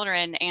 young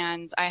children,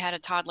 and I had a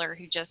toddler a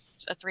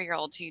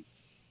 3-year-old who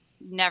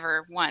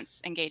never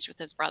once engaged with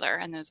his brother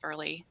in those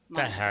early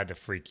months. That had to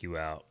freak you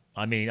out.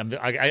 I mean,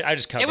 I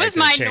just cut. It was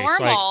my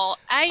normal.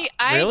 Like,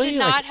 I really? did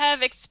not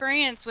have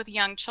experience with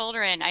young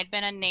children. I'd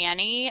been a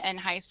nanny in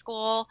high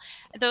school.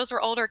 Those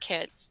were older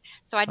kids,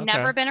 so I'd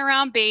never been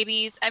around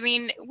babies. I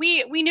mean,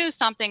 we knew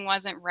something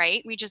wasn't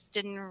right. We just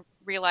didn't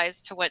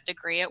realize to what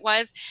degree it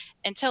was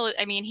until,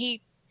 I mean,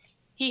 he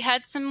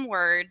had some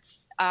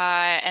words,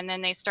 and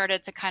then they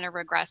started to kind of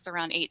regress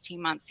around 18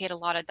 months. He had a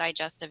lot of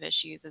digestive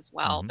issues as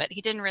well, but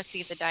he didn't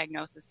receive the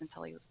diagnosis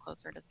until he was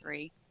closer to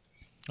 3.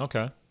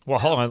 Okay. Well,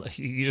 hold on.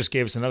 You just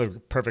gave us another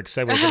perfect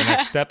segue to the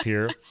next step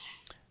here.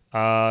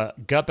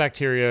 Gut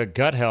bacteria,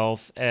 gut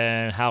health,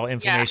 and how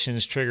inflammation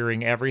is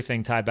triggering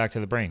everything tied back to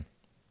the brain.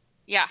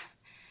 Yeah.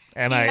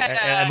 Am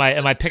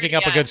I picking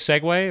up a good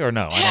segue or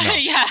no? I don't know.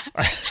 Yeah.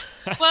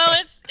 Well,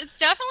 it's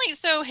definitely,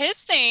 so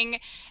his thing,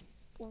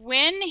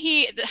 when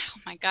oh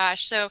my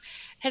gosh, so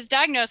his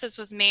diagnosis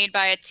was made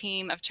by a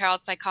team of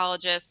child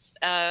psychologists,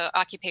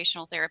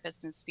 occupational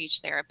therapist, and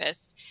speech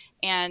therapist.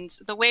 And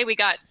the way we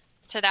got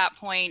to that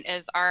point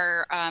is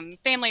our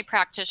family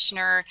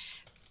practitioner.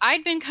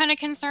 I'd been kind of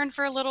concerned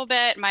for a little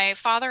bit. My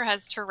father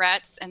has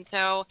Tourette's, and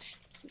so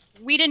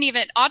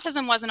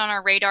autism wasn't on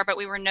our radar, but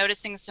we were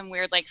noticing some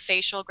weird like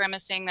facial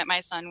grimacing that my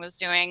son was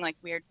doing, like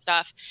weird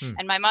stuff.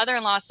 And my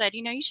mother-in-law said,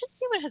 you know, you should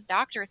see what his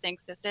doctor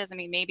thinks this is. I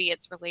mean, maybe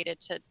it's related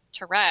to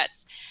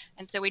Tourette's.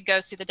 And so we'd go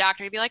see the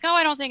doctor. He'd be like, oh,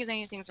 I don't think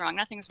anything's wrong.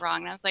 Nothing's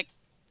wrong. And I was like,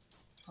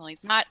 well,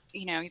 he's not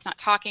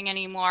talking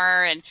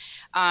anymore.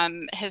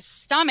 And his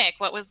stomach,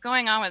 what was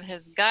going on with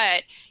his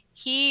gut,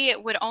 he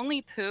would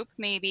only poop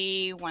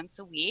maybe once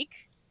a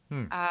week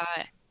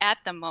at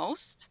the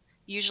most,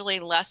 usually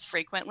less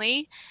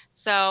frequently.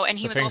 So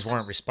things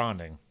weren't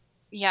responding.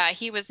 Yeah,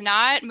 he was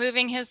not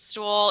moving his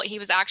stool. He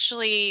was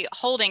actually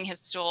holding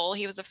his stool.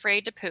 He was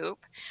afraid to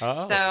poop. Oh.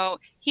 So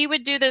he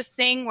would do this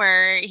thing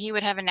where he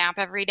would have a nap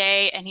every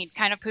day, and he'd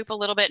kind of poop a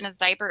little bit in his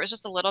diaper. It was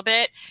just a little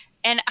bit.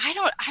 And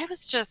I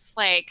was just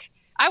like,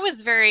 I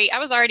was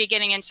already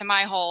getting into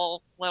my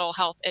whole little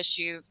health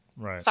issue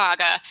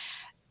saga.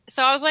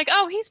 So I was like,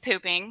 oh, he's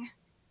pooping.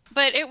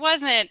 But it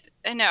wasn't,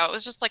 no, it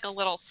was just like a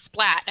little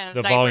splat in his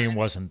diaper. The volume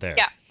wasn't there.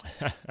 Yeah.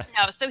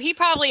 No, so he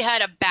probably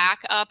had a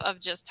backup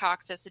of just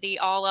toxicity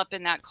all up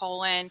in that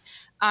colon.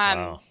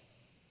 Wow.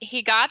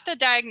 He got the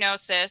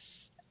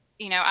diagnosis,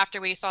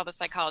 after we saw the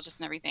psychologist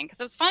and everything,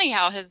 because it was funny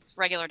how his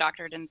regular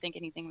doctor didn't think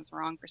anything was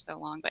wrong for so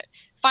long. But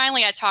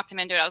finally, I talked him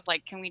into it. I was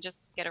like, can we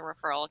just get a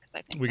referral? Because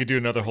I think we could do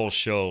another whole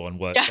show on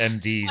what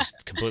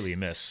MDs completely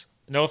miss.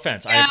 No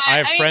offense. I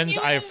have friends.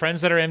 I have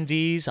friends that are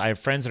MDs. I have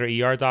friends that are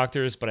ER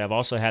doctors. But I've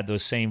also had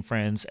those same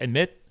friends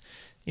admit,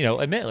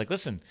 like,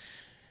 listen,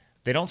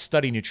 they don't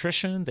study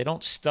nutrition. They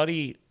don't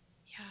study.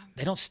 Yeah.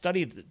 They don't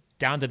study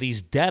down to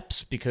these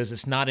depths because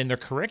it's not in their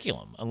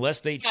curriculum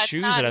unless they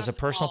choose it as a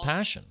personal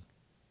passion.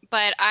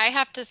 But I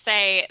have to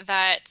say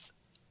that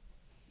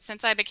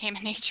since I became a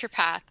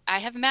naturopath, I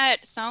have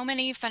met so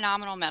many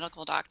phenomenal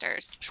medical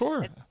doctors.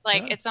 Sure. It's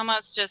like it's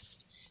almost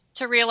just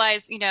to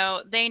realize,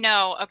 they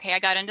know, okay, I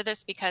got into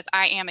this because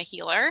I am a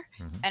healer,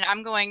 and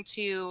I'm going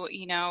to,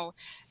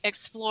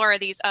 explore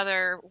these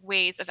other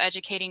ways of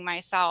educating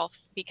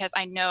myself because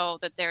I know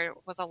that there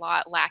was a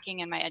lot lacking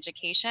in my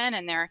education,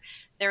 and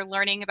they're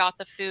learning about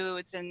the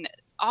foods and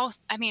all.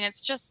 I mean,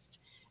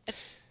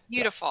 it's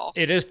beautiful.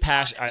 It is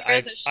passion.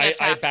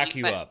 I back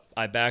you up.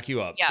 I back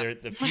you up. Yeah.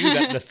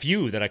 The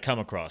few that I come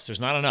across, there's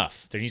not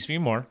enough. There needs to be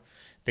more.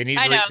 They need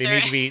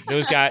to be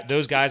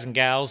those guys and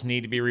gals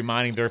need to be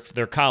reminding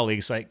their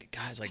colleagues, like,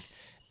 guys, like,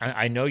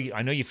 I know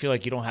you feel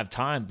like you don't have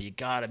time, but you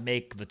got to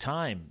make the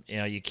time. You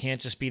know, you can't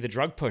just be the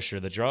drug pusher.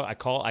 The drug, I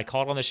call it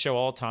on this show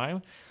all the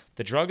time.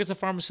 The drug is a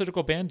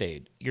pharmaceutical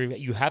Band-Aid.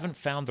 You haven't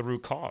found the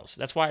root cause.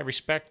 That's why I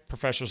respect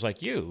professors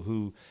like you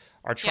who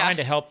are trying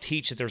to help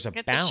teach that there's a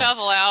Get balance. the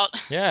shovel out.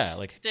 Yeah,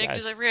 like dig guys,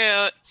 to the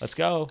root. Let's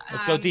go.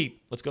 Let's go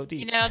deep. Let's go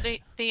deep. You know,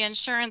 the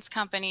insurance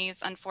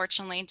companies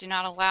unfortunately do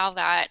not allow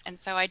that, and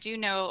so I do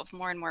know of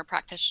more and more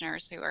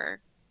practitioners who are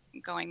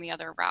going the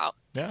other route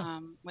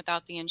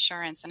without the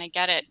insurance, and I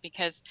get it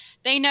because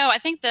they know. I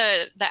think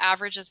the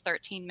average is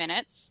 13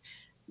 minutes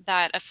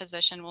that a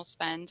physician will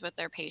spend with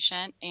their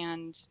patient,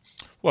 and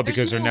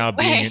because they're now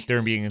being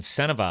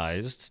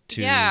incentivized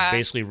to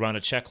basically run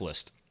a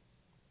checklist.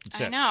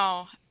 I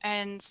know.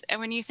 And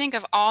when you think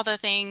of all the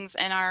things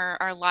in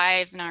our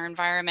lives and our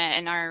environment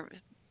and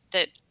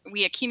that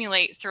we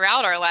accumulate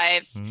throughout our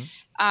lives,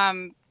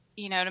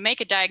 you know, to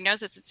make a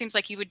diagnosis, it seems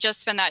like you would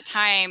just spend that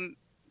time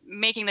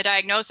making the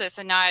diagnosis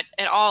and not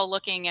at all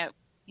looking at,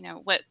 you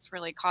know, what's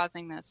really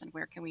causing this and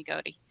where can we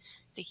go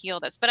to heal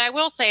this. But I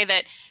will say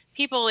that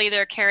people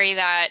either carry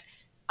that,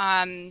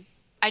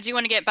 I do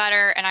want to get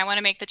better and I want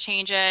to make the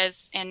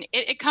changes. And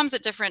it comes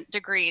at different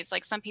degrees.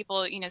 Like some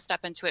people, you know,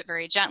 step into it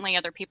very gently.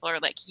 Other people are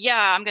like,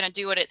 yeah, I'm going to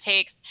do what it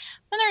takes.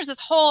 Then there's this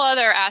whole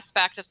other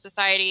aspect of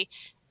society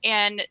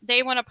and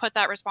they want to put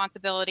that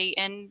responsibility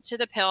into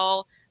the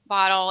pill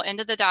bottle,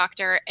 into the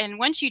doctor. And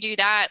once you do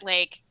that,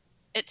 like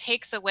it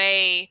takes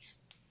away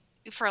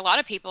for a lot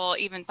of people,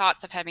 even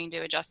thoughts of having to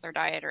adjust their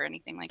diet or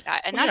anything like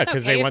that. And that's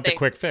because okay they want the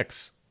quick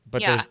fix.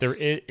 But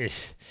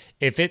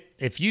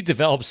if you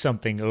develop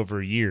something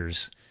over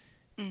years,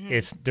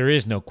 there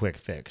is no quick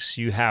fix.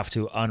 You have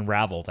to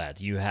unravel that.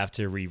 You have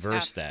to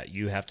reverse that.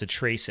 You have to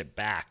trace it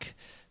back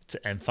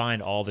and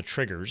find all the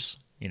triggers,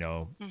 you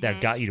know,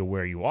 that got you to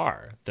where you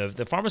are.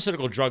 The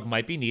pharmaceutical drug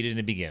might be needed in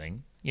the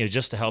beginning, you know,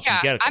 just to help you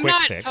get a quick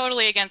fix. I'm not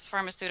totally against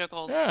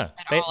pharmaceuticals at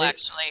all,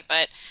 actually,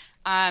 but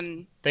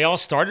they all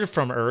started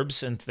from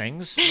herbs and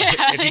things.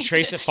 If you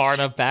trace it far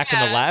enough back in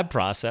the lab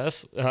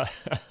process.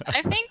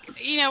 I think,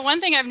 you know,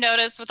 one thing I've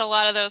noticed with a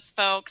lot of those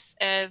folks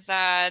is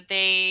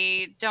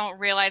they don't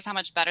realize how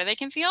much better they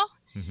can feel.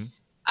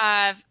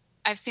 I've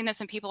seen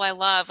this in people I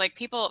love,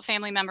 like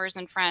family members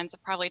and friends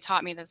have probably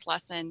taught me this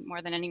lesson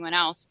more than anyone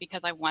else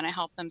because I want to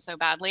help them so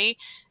badly.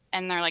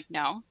 And they're like,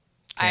 no,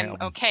 I'm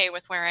okay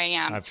with where I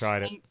am. I've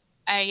tried it.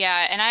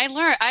 And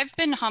I've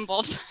been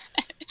humbled.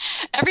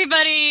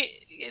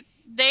 Everybody,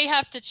 they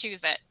have to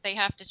choose it. They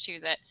have to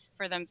choose it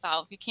for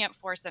themselves. You can't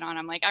force it on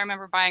them. Like I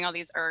remember buying all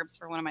these herbs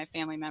for one of my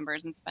family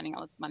members and spending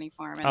all this money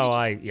for him. And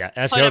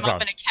that's put the other them problem.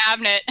 Up in a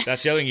cabinet.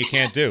 That's the other thing you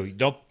can't do.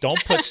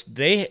 Don't put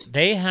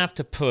they have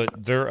to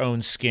put their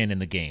own skin in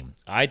the game.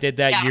 I did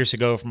that years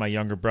ago for my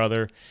younger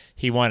brother.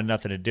 He wanted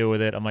nothing to do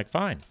with it. I'm like,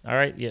 fine, all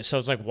right. Yeah. So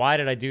it's like, why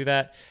did I do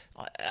that?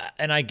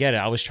 And I get it.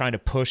 I was trying to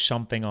push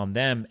something on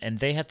them, and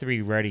they have to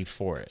be ready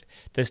for it.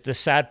 The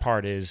sad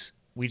part is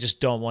we just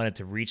don't want it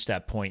to reach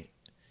that point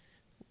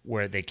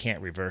where they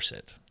can't reverse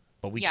it.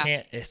 But we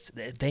can't.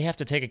 They have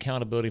to take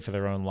accountability for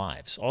their own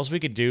lives. All we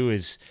could do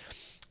is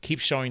keep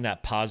showing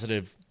that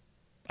positive,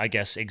 I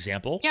guess,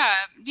 example.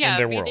 In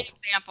their world. The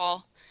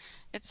example.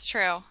 It's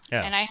true.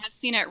 Yeah. And I have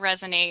seen it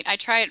resonate. I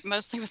try it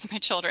mostly with my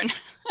children.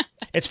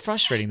 It's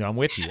frustrating, though. I'm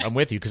with you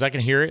because I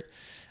can hear it.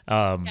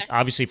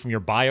 Obviously, from your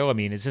bio, I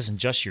mean, this isn't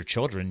just your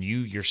children. You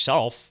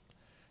yourself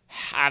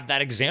have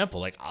that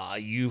example. Like,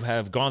 you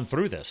have gone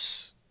through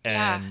this.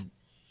 And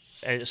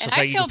I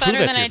feel better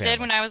than I did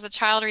when I was a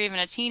child or even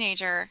a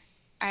teenager.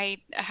 I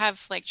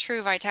have like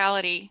true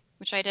vitality,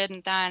 which I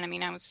didn't then. I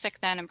mean, I was sick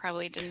then and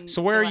probably didn't.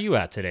 So where are you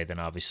at today then,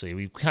 obviously?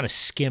 We kind of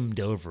skimmed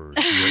over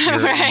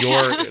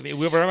we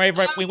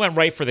went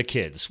right for the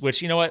kids,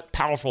 which, you know what?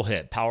 Powerful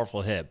hit.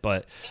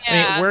 But I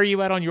mean, where are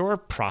you at on your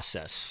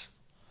process?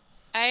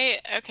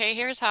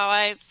 Here's how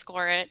I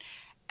score it.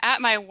 At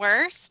my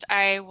worst,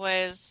 I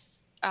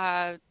was,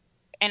 and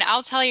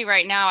I'll tell you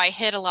right now, I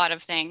hid a lot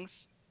of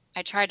things.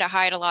 I tried to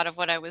hide a lot of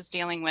what I was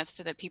dealing with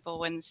so that people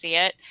wouldn't see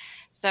it.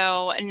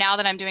 So now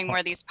that I'm doing more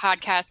of these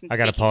podcasts and I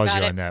got to pause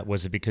you on that.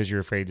 Was it because you're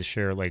afraid to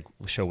show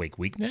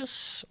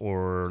weakness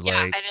or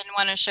I didn't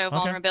want to show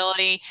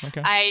vulnerability.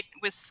 Okay. I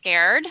was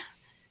scared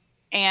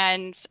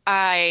and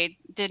I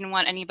didn't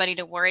want anybody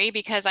to worry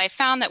because I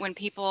found that when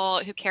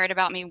people who cared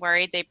about me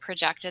worried, they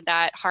projected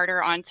that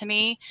harder onto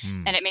me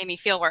and it made me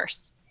feel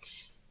worse.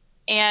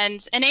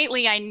 And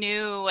innately, I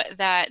knew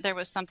that there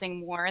was something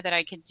more that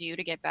I could do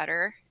to get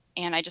better.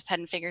 And I just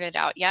hadn't figured it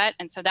out yet.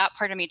 And so that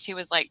part of me too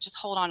was like, just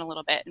hold on a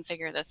little bit and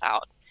figure this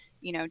out.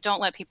 You know,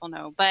 don't let people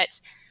know. But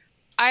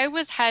I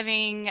was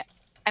having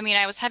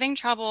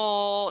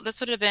trouble. This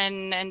would have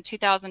been in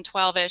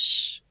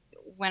 2012-ish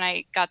when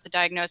I got the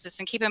diagnosis.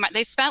 And keep in mind,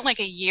 they spent like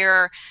a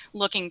year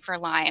looking for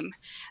Lyme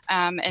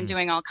and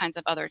doing all kinds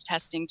of other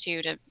testing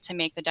too to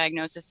make the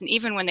diagnosis. And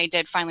even when they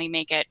did finally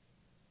make it,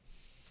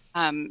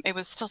 it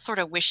was still sort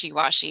of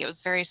wishy-washy. It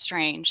was very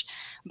strange.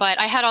 But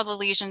I had all the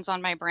lesions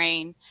on my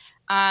brain.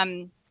 But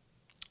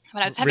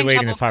I was having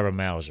relating to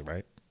fibromyalgia,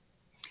 right?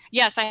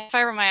 Yes, I have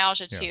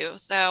fibromyalgia too.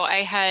 So I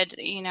had,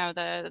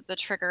 the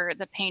trigger,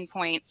 the pain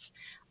points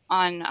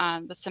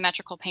on the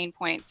symmetrical pain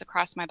points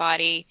across my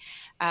body.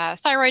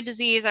 Thyroid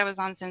disease, I was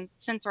on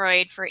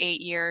Synthroid for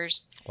 8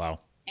 years. Wow.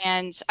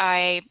 And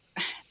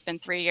it's been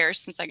 3 years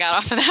since I got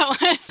off of that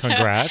one.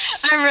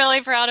 Congrats. So I'm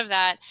really proud of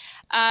that.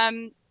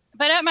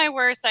 But at my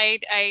worst,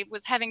 I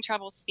was having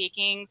trouble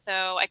speaking,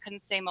 so I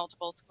couldn't say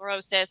multiple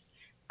sclerosis.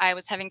 I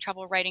was having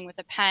trouble writing with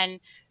a pen,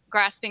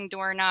 grasping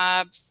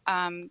doorknobs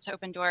to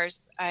open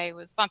doors. I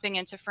was bumping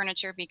into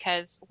furniture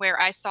because where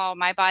I saw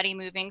my body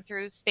moving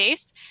through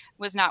space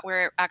was not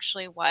where it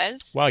actually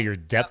was. Wow, your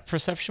depth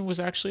perception was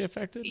actually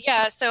affected?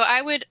 Yeah, so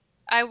I would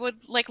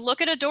like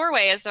look at a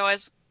doorway as though I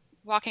was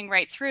walking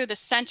right through the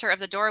center of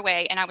the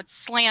doorway, and I would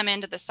slam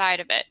into the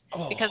side of it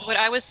because what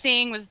I was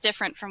seeing was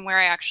different from where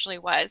I actually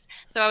was.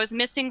 So I was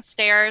missing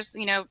stairs,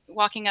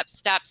 walking up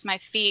steps, my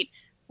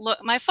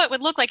foot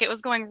would look like it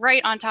was going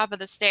right on top of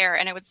the stair,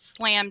 and it would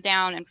slam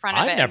down in front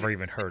of it. I've never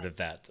even heard of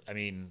that. I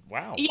mean,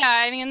 wow. Yeah,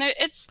 I mean,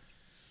 it's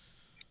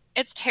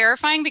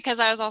terrifying because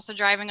I was also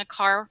driving a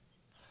car.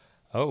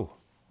 Oh,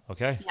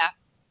 okay.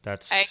 Yeah.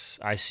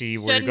 I see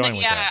where you're going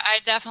with that.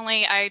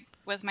 I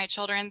with my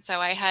children, so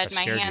I had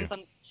my hands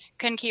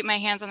couldn't keep my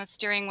hands on the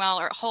steering wheel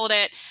or hold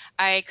it.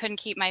 I couldn't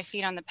keep my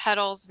feet on the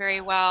pedals very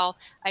well.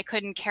 I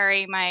couldn't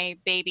carry my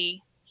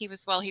baby. He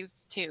was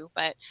 2,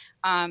 but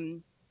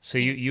so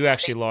you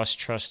actually lost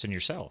trust in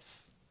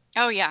yourself.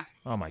 Oh yeah.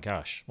 Oh my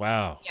gosh.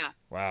 Wow. Yeah.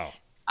 Wow.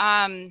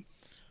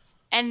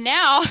 And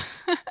now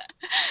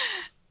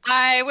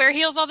I wear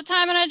heels all the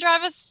time, and I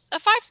drive a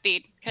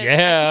 5-speed.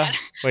 Yeah.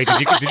 Wait, did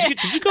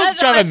you go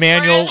drive a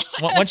manual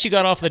once you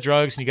got off the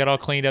drugs and you got all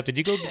cleaned up? Did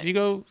you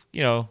go?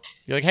 You're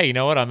like, hey, you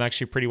know what? I'm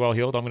actually pretty well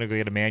healed. I'm going to go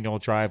get a manual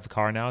drive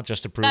car now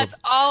just to prove. That's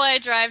all I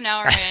drive now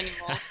are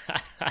manuals.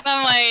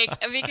 I'm like,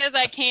 because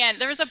I can't.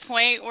 There was a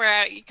point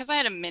where because I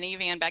had a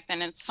minivan back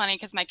then, and it's funny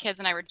because my kids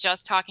and I were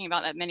just talking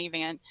about that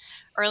minivan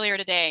earlier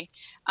today,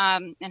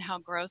 and how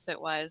gross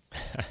it was,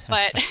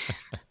 but.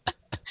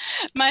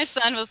 My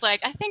son was like,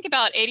 I think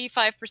about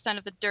 85%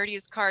 of the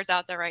dirtiest cars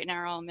out there right now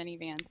are all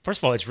minivans. First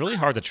of all, it's really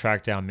hard to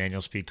track down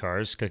manual speed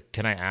cars.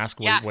 Can I ask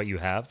what you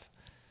have?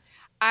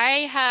 I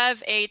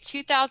have a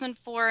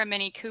 2004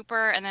 Mini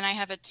Cooper, and then I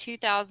have a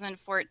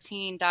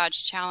 2014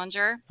 Dodge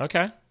Challenger.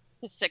 Okay.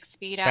 The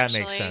 6-speed, actually.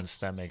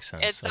 That makes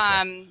sense.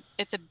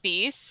 It's a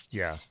beast.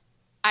 Yeah.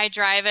 I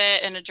drive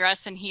it in a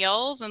dress and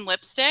heels and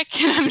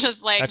lipstick, and I'm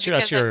just like,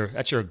 that's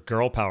your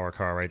girl power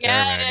car right there,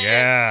 man.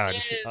 Yeah,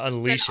 just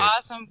unleash it's an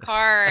awesome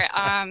car.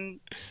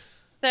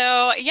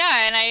 So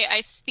yeah, and I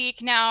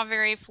speak now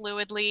very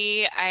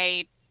fluidly.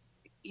 I,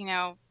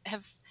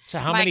 have. So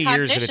how many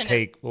years did it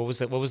take? What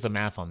was the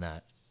math on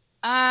that?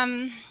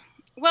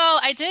 Well,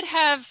 I did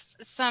have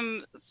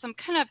some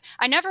kind of.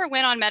 I never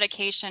went on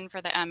medication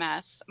for the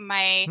MS.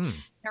 My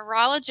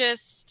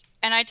neurologist,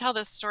 and I tell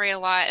this story a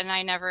lot, and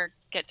I never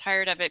get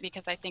tired of it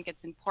because I think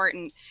it's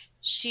important.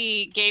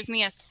 She gave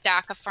me a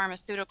stack of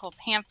pharmaceutical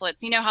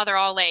pamphlets. You know how they're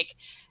all like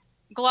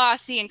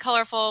glossy and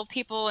colorful,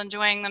 people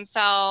enjoying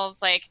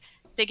themselves. Like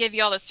they give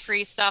you all this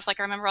free stuff.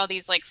 Like I remember all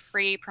these like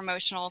free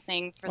promotional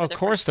things for. Of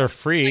course they're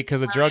free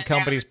because the drug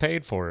companies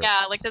paid for it.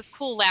 Yeah, like this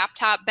cool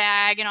laptop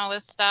bag and all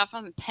this stuff,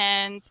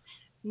 pens,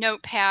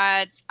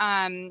 notepads.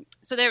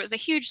 So there was a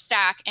huge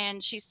stack,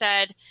 and she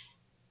said,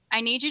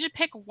 "I need you to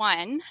pick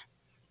one.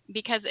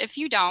 Because if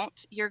you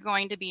don't, you're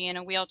going to be in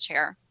a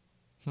wheelchair."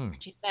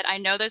 She said, "I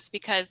know this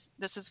because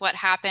this is what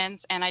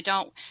happens, and I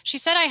don't." She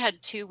said I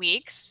had 2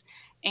 weeks,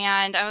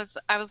 and I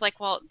was like,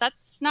 well,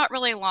 that's not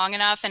really long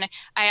enough. And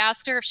I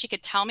asked her if she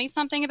could tell me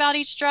something about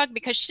each drug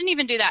because she didn't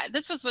even do that.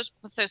 This was what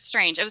was so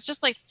strange. It was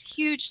just like this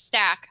huge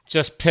stack.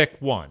 Just pick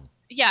one.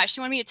 Yeah, she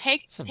wanted me to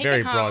take. It's a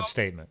very broad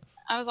statement.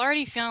 I was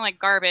already feeling like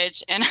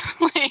garbage, and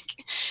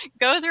like,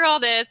 go through all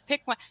this,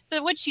 pick one.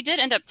 So what she did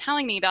end up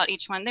telling me about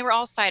each one, they were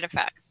all side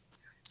effects.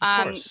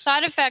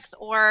 Side effects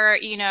or,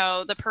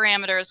 the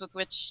parameters with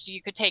which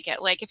you could take it.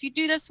 Like if you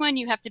do this one,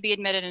 you have to be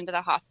admitted into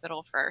the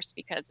hospital first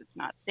because it's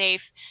not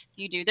safe. If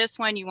you do this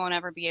one, you won't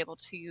ever be able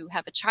to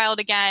have a child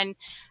again.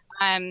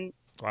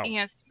 Wow.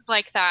 Things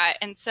like that.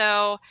 And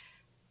so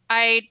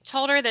I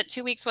told her that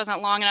 2 weeks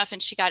wasn't long enough,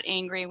 and she got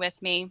angry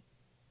with me.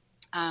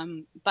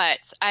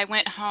 But I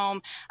went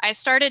home. I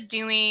started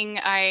doing.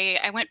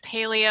 I went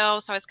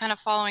paleo, so I was kind of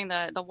following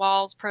the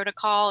Walls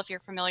protocol. If you're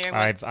familiar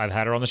with, I've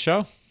had her on the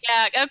show.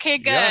 Yeah. Okay.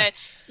 Good.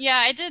 Yeah,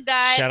 I did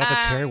that. Shout out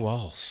to Terry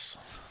Walls.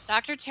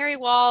 Dr. Terry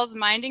Walls,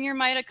 Minding Your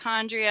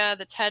Mitochondria,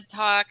 the TED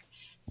Talk.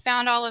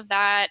 Found all of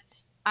that.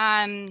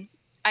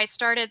 I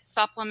started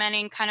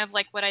supplementing, kind of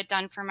like what I'd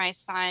done for my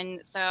son.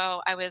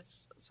 So I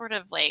was sort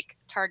of like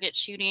target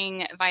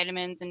shooting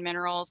vitamins and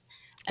minerals.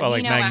 Well,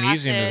 like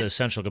magnesium is an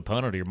essential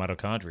component of your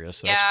mitochondria,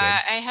 so that's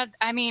good.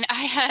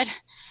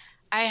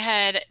 I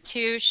had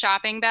 2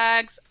 shopping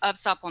bags of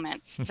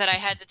supplements that I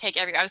had to take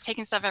I was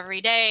taking stuff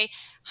every day,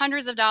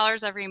 hundreds of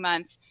dollars every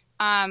month.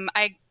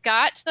 I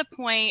got to the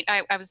point,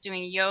 I was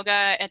doing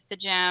yoga at the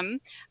gym.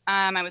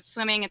 I was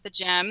swimming at the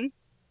gym.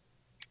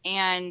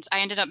 And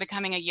I ended up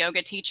becoming a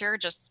yoga teacher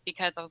just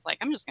because I was like,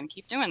 I'm just going to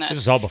keep doing this. This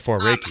is all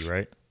before Reiki,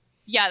 right?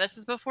 Yeah, this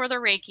is before the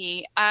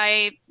Reiki.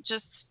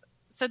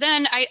 So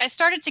then I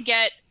started to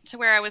get to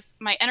where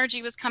my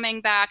energy was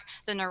coming back.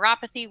 The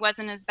neuropathy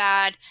wasn't as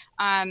bad.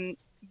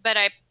 But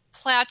I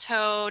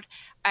plateaued.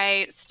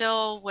 I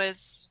still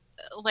was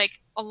like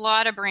a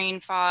lot of brain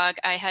fog.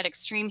 I had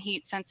extreme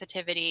heat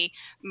sensitivity.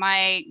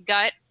 My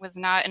gut was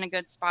not in a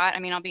good spot. I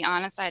mean, I'll be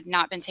honest, I had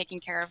not been taking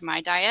care of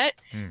my diet.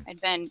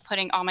 I'd been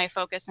putting all my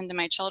focus into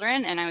my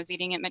children, and I was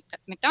eating at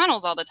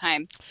McDonald's all the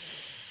time.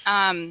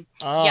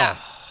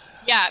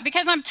 Yeah,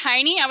 because I'm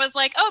tiny. I was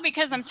like, oh,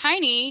 because I'm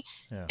tiny,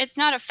 it's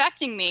not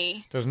affecting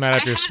me. Doesn't matter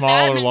if you're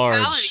small or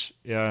large.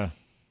 Yeah.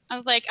 I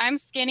was like, I'm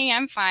skinny,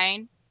 I'm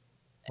fine.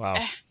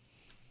 Wow.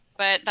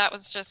 But that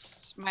was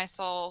just my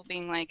soul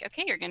being like,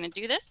 okay, you're going to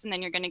do this, and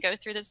then you're going to go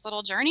through this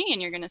little journey, and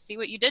you're going to see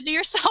what you did to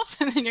yourself,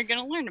 and then you're going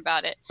to learn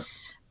about it.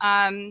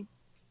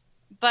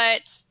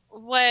 But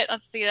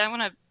let's see, I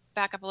want to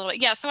back up a little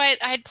bit. Yeah, so I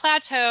had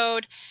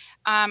plateaued.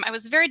 I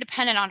was very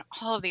dependent on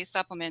all of these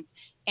supplements.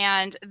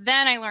 And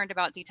then I learned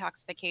about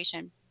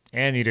detoxification.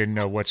 And you didn't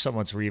know what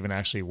supplements were even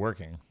actually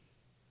working.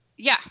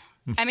 Yeah.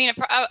 I mean,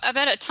 I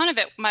bet a ton of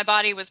it, my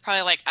body was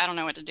probably like, I don't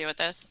know what to do with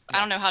this. I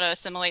don't know how to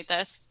assimilate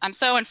this. I'm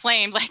so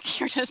inflamed. Like,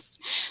 you're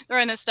just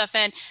throwing this stuff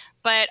in.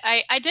 But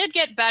I did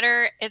get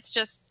better. It's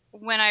just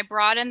when I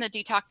brought in the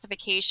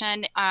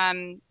detoxification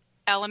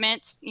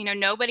element,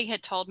 nobody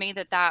had told me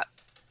that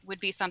would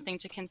be something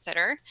to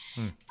consider,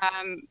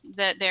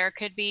 that there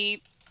could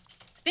be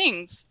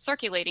things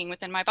circulating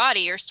within my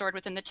body or stored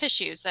within the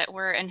tissues that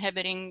were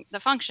inhibiting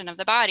the function of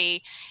the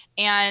body.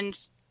 And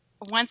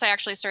once I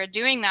actually started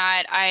doing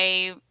that,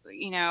 I,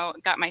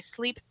 got my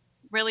sleep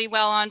really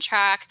well on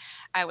track.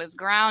 I was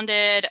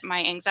grounded.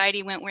 My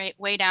anxiety went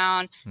way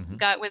down.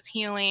 Gut was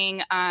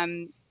healing.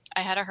 I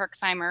had a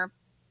Herxheimer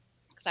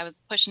because I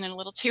was pushing it a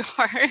little too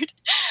hard.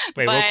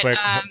 Wait, real quick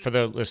for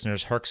the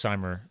listeners,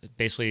 Herxheimer,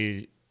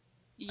 basically.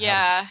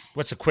 Yeah.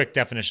 What's a quick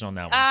definition on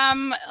that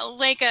one?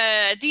 Like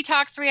a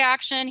detox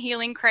reaction,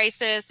 healing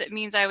crisis. It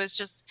means I was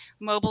just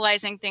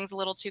mobilizing things a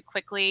little too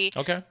quickly.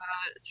 Okay.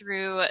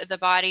 Through the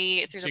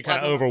body, through so the you blood.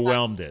 kind of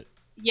overwhelmed it.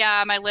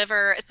 Yeah, my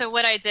liver. So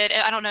what I did,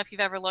 I don't know if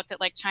you've ever looked at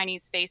like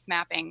Chinese face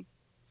mapping.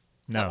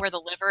 No. Where the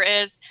liver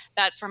is,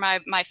 that's where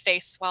my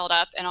face swelled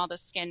up and all the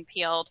skin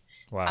peeled.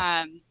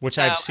 Wow. Which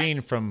I've seen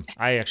from,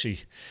 a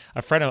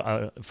friend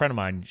of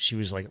mine, she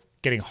was like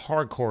getting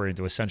hardcore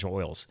into essential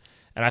oils.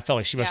 And I felt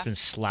like she must have been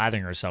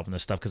slathering herself in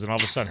this stuff because then all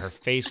of a sudden her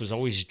face was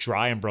always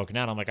dry and broken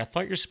out. I'm like, I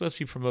thought you're supposed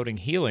to be promoting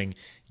healing.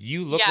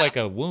 You look like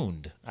a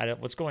wound.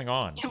 What's going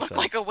on? You look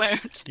like a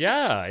wound.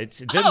 Yeah,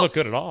 it didn't look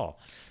good at all.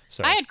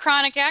 So I had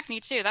chronic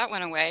acne too. That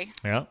went away.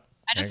 Yeah.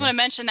 I just want to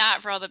mention that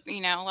for all the,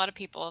 a lot of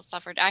people have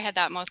suffered. I had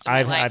that most of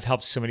my life. I've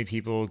helped so many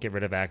people get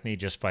rid of acne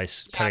just by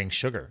cutting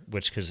sugar,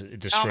 because it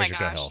destroys your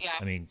gut health. Yeah.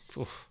 I mean,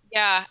 oof.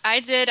 Yeah,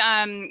 I did.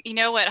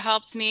 What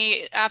helped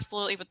me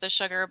absolutely with the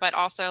sugar, but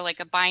also like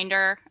a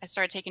binder. I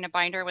started taking a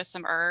binder with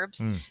some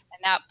herbs, and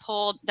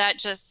that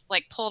just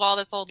pulled all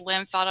this old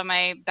lymph out of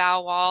my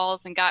bowel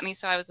walls and got me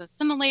so I was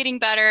assimilating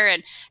better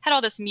and had all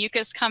this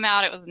mucus come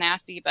out. It was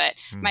nasty, but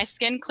my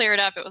skin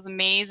cleared up. It was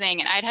amazing.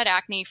 And I'd had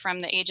acne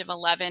from the age of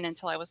 11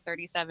 until I was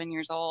 37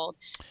 years old.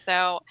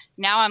 So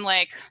now I'm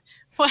like,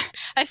 what?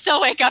 I still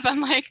wake up.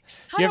 I'm like,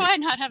 how do I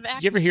not have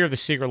acne? You ever hear of The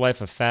Secret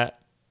Life of Fat,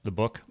 the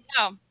book?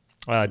 No.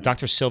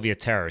 Dr. Sylvia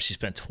Tara, she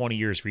spent 20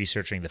 years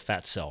researching the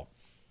fat cell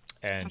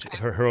and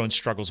her own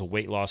struggles with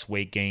weight loss,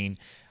 weight gain.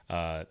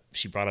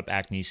 She brought up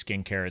acne,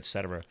 skincare,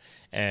 etc.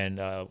 And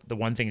the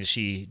one thing that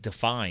she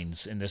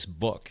defines in this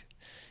book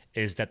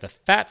is that the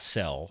fat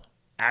cell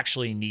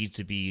actually needs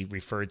to be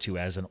referred to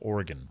as an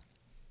organ.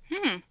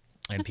 And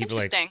That's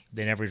people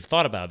they never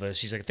thought about it, but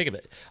she's like, think of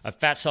it. A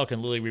fat cell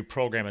can literally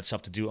reprogram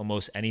itself to do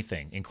almost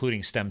anything,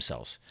 including stem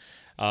cells.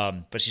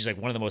 But she's like,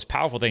 one of the most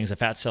powerful things a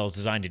fat cell is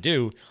designed to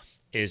do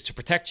is to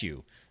protect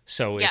you.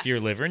 So if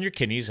your liver and your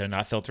kidneys are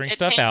not filtering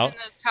stuff out,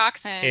 those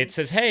toxins. It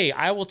says, hey,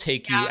 I will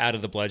take you out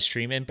of the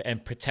bloodstream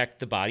and protect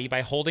the body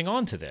by holding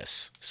on to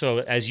this. So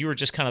as you were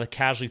just kind of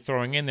casually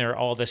throwing in there,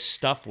 all this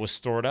stuff was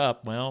stored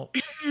up. Well,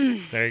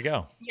 there you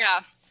go.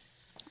 Yeah.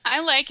 I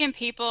liken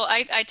people,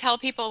 I tell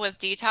people with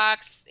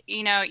detox,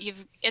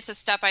 it's a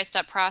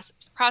step-by-step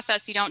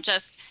process. You don't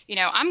just,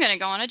 I'm going to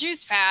go on a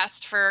juice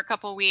fast for a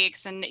couple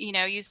weeks and,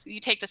 you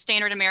take the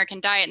standard American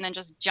diet and then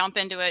just jump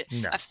into a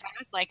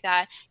fast like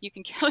that. You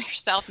can kill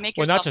yourself,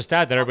 Well, not just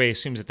that everybody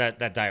assumes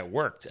that diet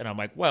worked. And I'm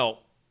like,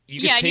 well,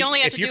 you only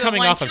have to do it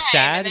one time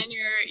and then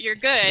you're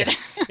good.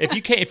 Yeah.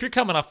 If you're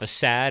coming off of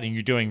SAD and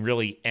you're doing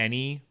really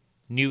any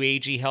new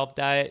agey health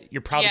diet,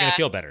 you're probably going to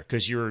feel better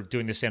because you're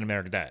doing the standard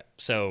American diet.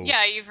 So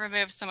yeah, you've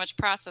removed so much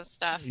processed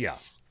stuff. Yeah.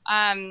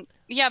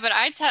 But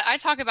I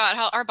talk about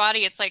how our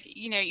body, it's like,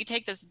 you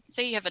take this,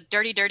 say you have a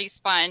dirty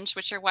sponge,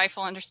 which your wife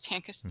will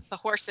understand because the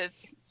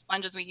horses,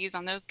 sponges we use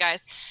on those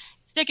guys,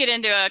 stick it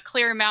into a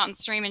clear mountain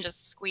stream and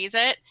just squeeze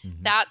it.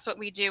 That's what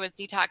we do with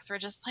detox. We're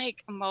just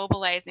like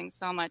mobilizing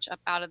so much up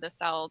out of the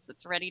cells.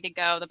 It's ready to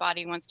go. The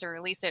body wants to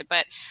release it.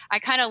 But I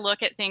kind of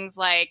look at things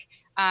like,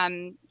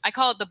 I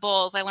call it the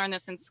bulls. I learned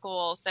this in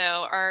school. So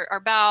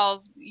our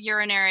bowels,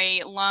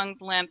 urinary,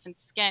 lungs, lymph, and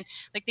skin,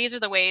 like these are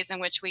the ways in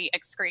which we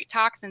excrete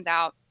toxins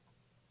out.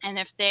 And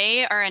if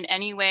they are in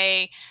any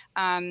way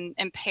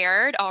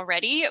impaired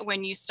already,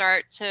 when you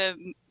start to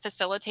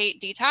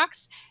facilitate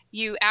detox,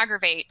 you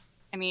aggravate.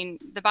 I mean,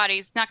 the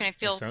body's not going to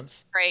feel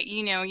great.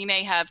 You know, you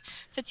may have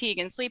fatigue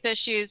and sleep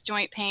issues,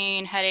 joint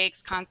pain,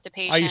 headaches,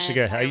 constipation. I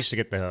used to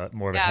get the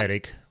more of a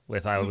headache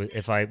when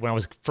I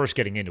was first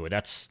getting into it.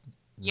 That's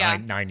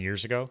 9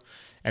 years ago.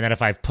 And then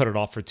if I put it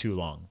off for too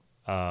long,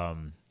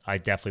 I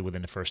definitely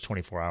within the first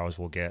 24 hours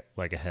will get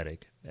like a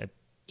headache.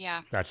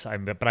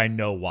 But I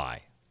know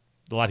why.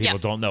 A lot of people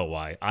don't know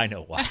why. I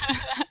know why.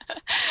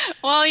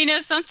 Well, you know,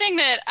 something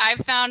that I've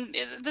found,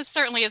 this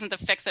certainly isn't the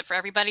fix it for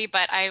everybody,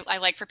 but I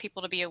like for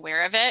people to be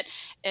aware of it,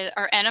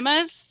 are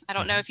enemas. I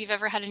don't know if you've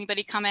ever had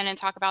anybody come in and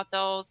talk about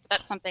those, but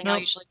that's something I'll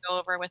usually go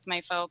over with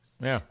my folks.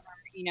 Yeah.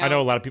 You know, I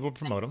know a lot of people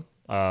promote them.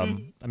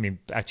 I mean,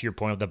 back to your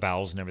point of the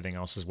bowels and everything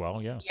else as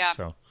well. Yeah.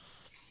 So,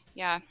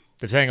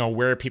 depending on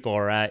where people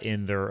are at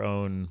in their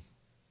own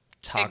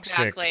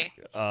toxic,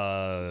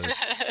 I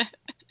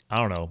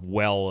don't know,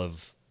 well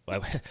of,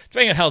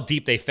 depending on how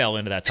deep they fell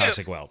into that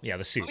toxic well. Yeah,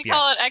 the soup.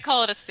 I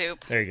call it a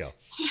soup. There you go.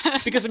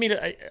 Because, I mean,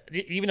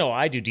 even though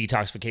I do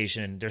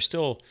detoxification, there's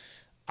still,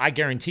 I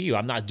guarantee you,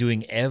 I'm not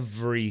doing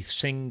every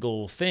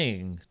single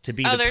thing to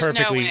be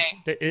perfectly. No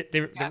way.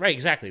 They're right,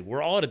 exactly.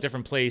 We're all at a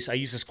different place. I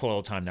use this quote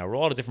all the time now. We're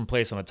all at a different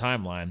place on the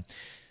timeline.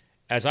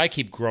 As I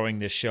keep growing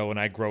this show and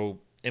I grow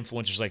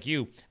influencers like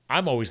you,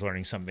 I'm always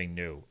learning something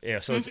new. Yeah,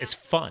 so it's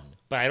fun.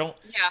 But I don't,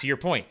 to your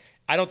point,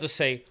 I don't just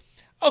say,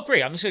 oh,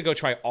 great, I'm just going to go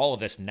try all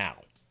of this now.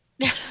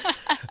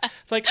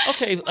 It's like,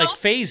 okay, well, like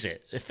phase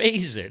it.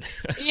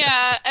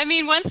 Yeah. I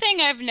mean, one thing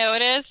I've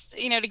noticed,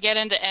 you know, to get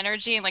into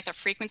energy and like the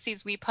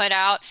frequencies we put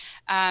out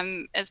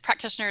as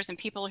practitioners and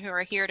people who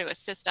are here to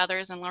assist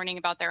others in learning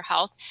about their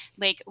health,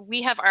 like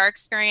we have our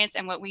experience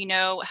and what we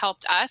know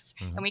helped us.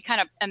 And we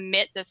kind of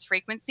emit this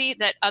frequency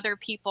that other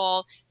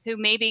people who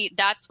maybe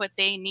that's what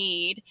they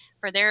need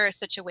for their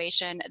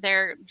situation,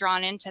 they're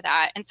drawn into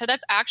that. And so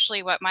that's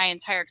actually what my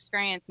entire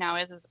experience now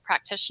is as a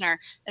practitioner,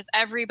 is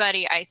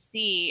everybody I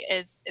see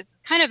is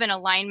kind of in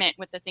alignment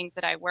with the things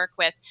that I work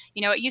with.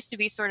 You know, it used to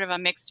be sort of a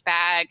mixed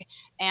bag.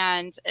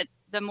 And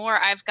the more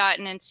I've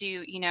gotten into,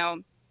 you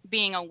know,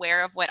 being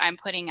aware of what I'm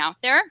putting out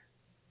there,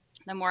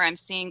 the more I'm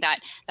seeing that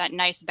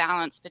nice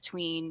balance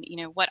between, you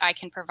know, what I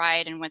can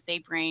provide and what they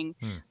bring,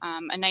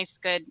 a nice,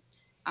 good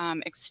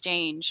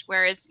exchange.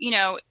 Whereas, you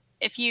know,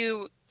 if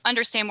you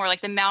understand more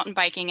like the mountain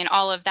biking and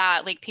all of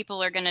that, like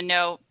people are going to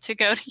know to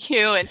go to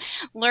you and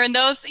learn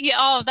those,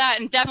 all of that,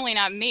 and definitely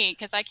not me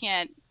because I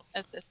can't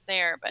assist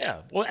there. But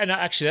yeah, well, and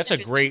actually that's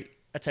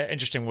an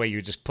interesting way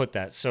you just put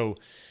that. So,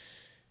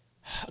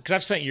 because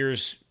I've spent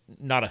years,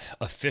 not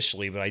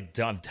officially, but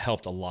I've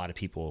helped a lot of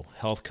people,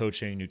 health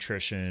coaching,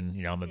 nutrition.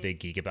 You know, I'm a big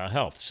geek about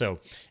health. So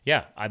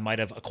yeah, I might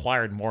have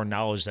acquired more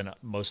knowledge than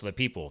most of the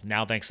people.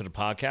 Now, thanks to the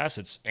podcast,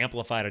 it's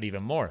amplified it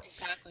even more.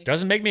 Exactly.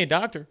 Doesn't make me a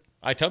doctor.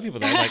 I tell people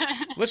that,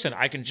 like, listen,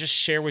 I can just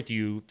share with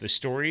you the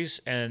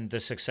stories and the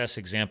success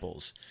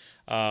examples.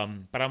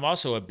 But I'm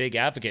also a big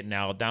advocate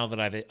now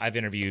that I've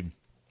interviewed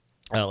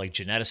like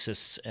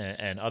geneticists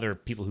and other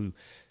people who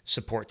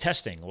support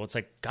testing. Well, it's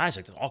like, guys,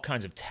 like all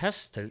kinds of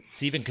tests to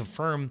even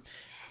confirm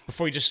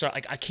before you just start.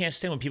 Like, I can't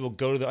stand when people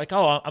go to like,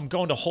 oh, I'm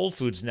going to Whole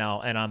Foods now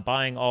and I'm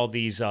buying all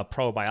these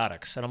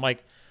probiotics. And I'm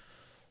like,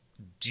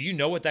 do you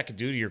know what that could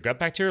do to your gut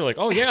bacteria? Like,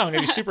 oh yeah, I'm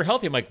going to be super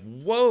healthy. I'm like,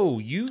 whoa,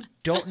 you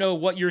don't know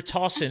what you're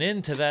tossing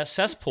into that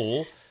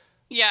cesspool.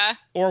 Yeah.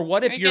 Or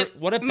what if you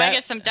might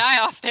get some dye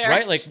off there?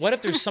 Right? Like, what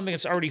if there's something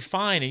that's already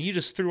fine and you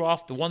just threw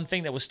off the one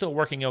thing that was still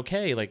working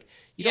okay? Like,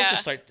 you don't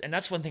just like, and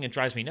that's one thing that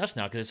drives me nuts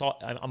now because it's all,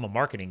 I'm a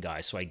marketing guy,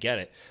 so I get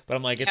it. But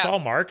I'm like, it's all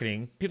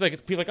marketing. People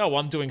like, oh, well,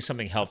 I'm doing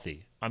something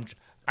healthy.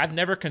 I've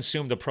never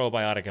consumed a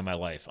probiotic in my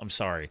life. I'm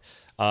sorry.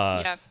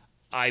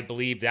 I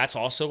believe that's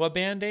also a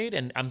Band-Aid,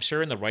 and I'm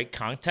sure in the right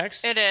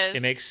context, it is.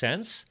 It makes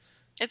sense.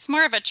 It's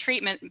more of a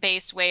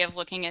treatment-based way of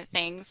looking at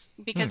things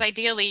because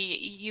ideally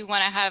you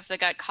want to have the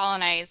gut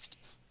colonized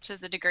to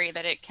the degree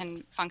that it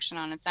can function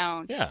on its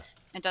own. Yeah.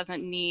 It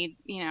doesn't need,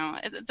 you know,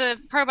 the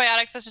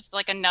probiotics is just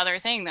like another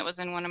thing that was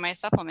in one of my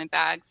supplement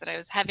bags that I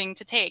was having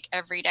to take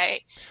every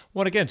day.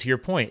 Well, again, to your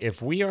point,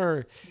 if we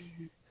are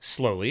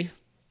slowly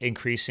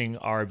increasing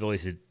our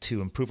ability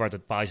to improve our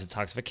body's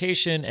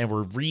detoxification and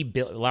we're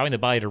allowing the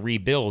body to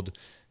rebuild,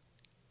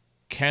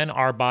 can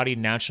our body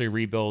naturally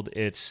rebuild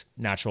its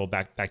natural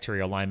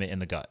bacterial alignment in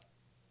the gut?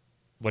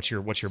 What's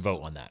your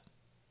vote on that?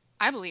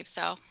 I believe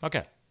so.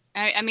 Okay.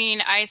 I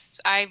mean,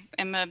 I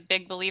am a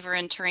big believer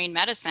in terrain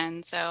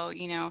medicine. So,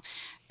 you know,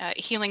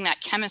 healing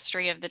that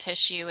chemistry of the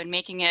tissue and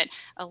making it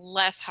a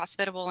less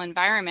hospitable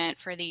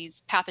environment for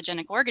these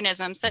pathogenic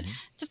organisms that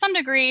to some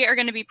degree are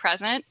going to be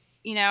present,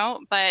 you know,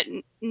 but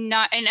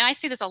not, and I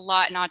see this a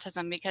lot in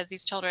autism because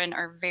these children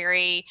are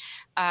very,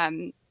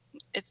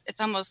 it's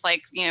almost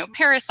like, you know,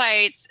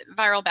 parasites,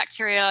 viral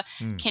bacteria,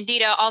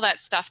 candida, all that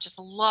stuff just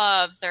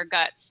loves their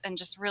guts and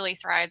just really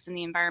thrives in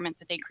the environment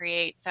that they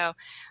create. So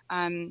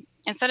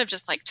instead of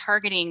just like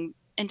targeting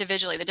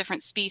individually the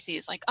different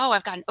species, like, oh,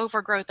 I've got an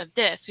overgrowth of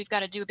this, we've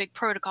got to do a big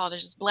protocol to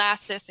just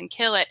blast this and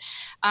kill it.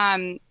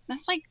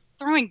 That's like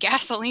throwing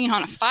gasoline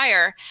on a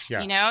fire.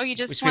 Yeah. You know, you We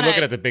just should be want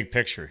looking to, at the big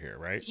picture here,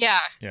 right? yeah,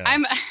 Yeah.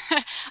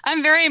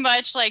 I'm very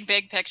much like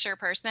big picture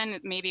person,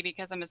 maybe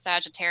because I'm a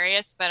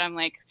Sagittarius, but I'm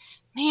like,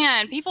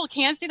 man, people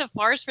can't see the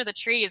forest for the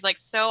trees. Like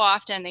so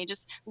often they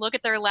just look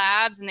at their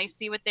labs and they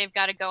see what they've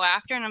got to go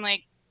after. And I'm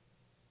like,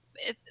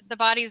 the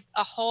body's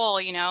a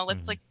whole, you know,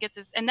 let's like get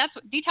this. And that's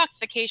what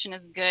detoxification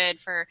is good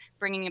for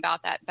bringing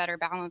about that better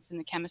balance in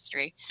the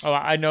chemistry. Oh,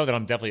 I know that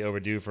I'm definitely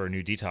overdue for a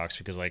new detox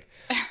because like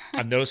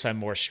I've noticed I'm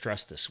more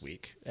stressed this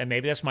week, and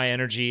maybe that's my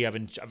energy. I've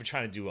been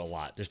trying to do a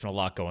lot. There's been a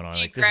lot going on. Do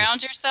you Like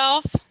ground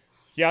yourself?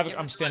 Yeah,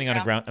 I'm standing on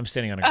a ground. I'm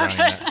standing on a grounding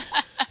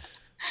mat.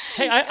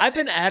 Hey, I've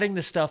been adding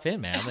this stuff in,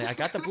 man. Like, I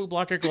got the blue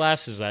blocker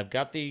glasses. I've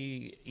got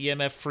the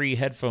EMF-free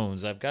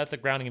headphones. I've got the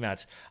grounding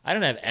mats. I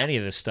didn't have any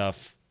of this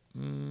stuff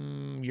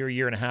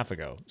year and a half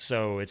ago.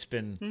 So it's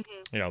been,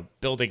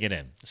 building it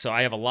in. So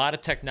I have a lot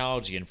of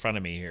technology in front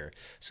of me here.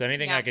 So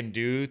anything I can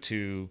do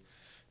to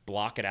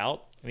block it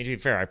out. I mean, to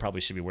be fair, I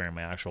probably should be wearing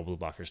my actual blue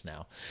blockers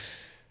now.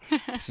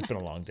 It's been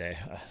a long day.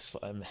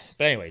 But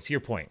anyway, to your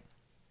point,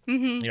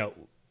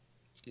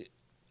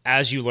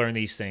 as you learn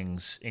these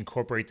things,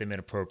 incorporate them in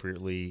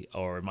appropriately.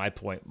 Or my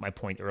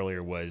point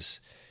earlier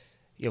was,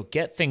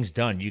 get things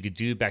done. You could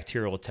do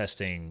bacterial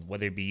testing,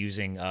 whether it be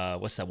using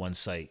what's that one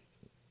site,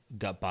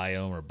 Gut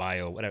Biome or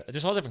Bio, whatever.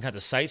 There's all different kinds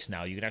of sites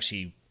now. You can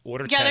actually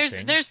order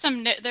testing.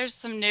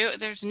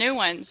 There's new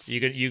ones. You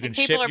can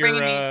ship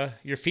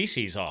your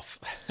feces off.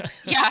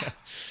 Yeah.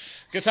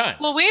 Good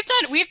times. Well, we've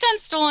done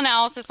stool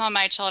analysis on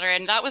my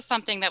children. That was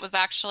something that was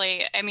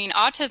actually, I mean,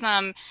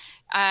 autism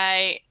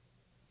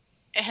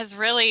has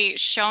really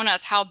shown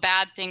us how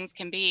bad things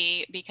can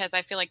be, because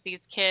I feel like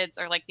these kids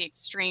are like the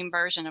extreme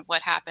version of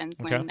what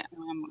happens when,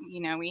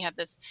 we have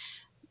this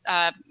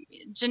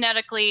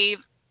genetically,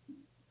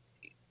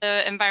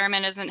 the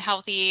environment isn't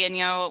healthy, and,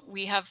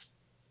 we have,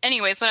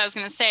 anyways, what I was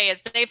going to say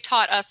is that they've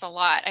taught us a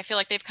lot. I feel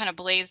like they've kind of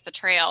blazed the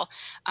trail,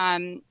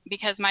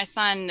 because my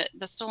son,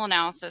 the stool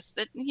analysis,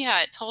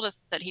 it told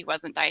us that he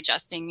wasn't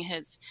digesting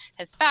his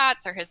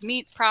fats or his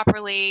meats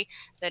properly,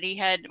 that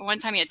one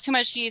time he had too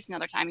much yeast,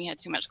 another time he had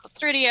too much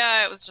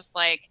Clostridia. It was just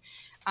like,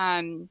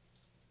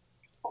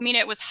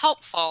 it was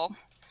helpful.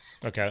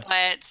 Okay.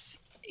 But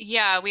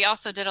yeah, we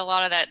also did a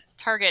lot of that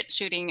target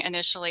shooting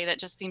initially that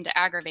just seemed to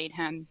aggravate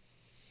him.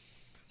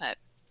 But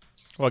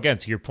well, again,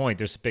 to your point,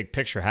 there's a big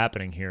picture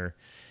happening here.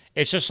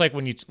 It's just like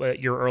when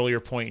your earlier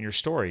point in your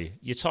story,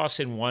 you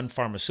toss in one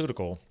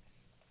pharmaceutical,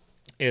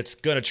 it's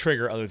going to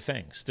trigger other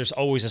things. There's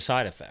always a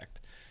side effect.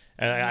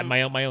 And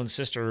my own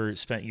sister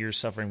spent years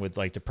suffering with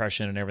like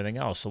depression and everything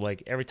else. So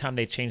like every time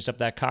they changed up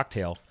that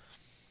cocktail,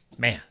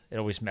 man, it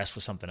always messed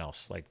with something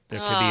else. Like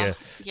there could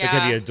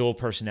be a dual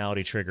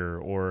personality trigger,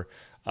 or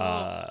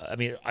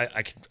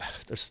I could.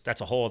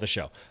 That's a whole other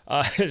show.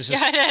 It's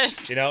just, it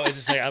is.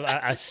 It's just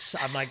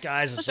like I'm like,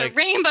 guys, it's there's like a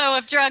rainbow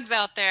of drugs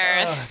out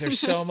there. There's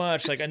so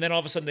much. Like, and then all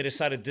of a sudden they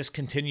decide to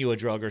discontinue a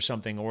drug or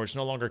something, or it's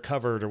no longer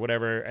covered or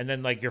whatever. And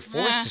then like you're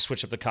forced to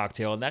switch up the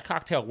cocktail, and that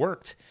cocktail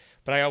worked.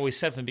 But I always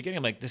said from the beginning,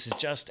 I'm like, this is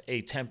just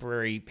a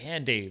temporary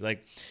Band-Aid.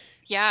 Like,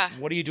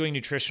 what are you doing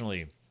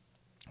nutritionally?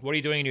 What are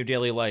you doing in your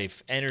daily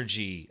life?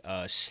 Energy,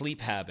 sleep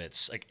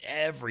habits, like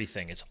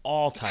everything. It's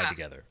all tied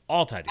together.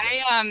 All tied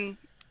together.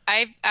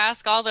 I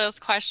ask all those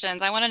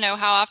questions. I want to know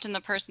how often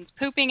the person's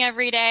pooping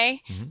every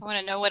day. I want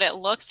to know what it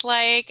looks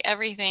like,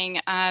 everything.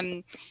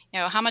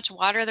 How much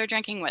water they're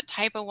drinking, what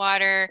type of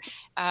water,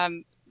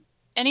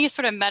 any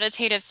sort of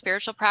meditative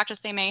spiritual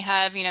practice they may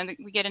have.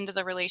 We get into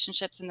the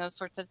relationships and those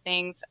sorts of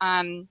things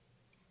in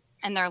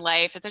their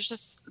life.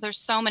 There's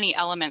so many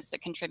elements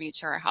that contribute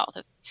to our health.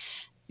 It's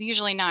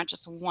usually not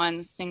just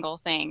one single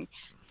thing.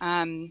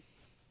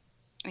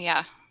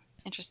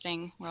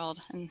 Interesting world.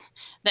 And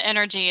the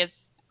energy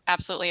is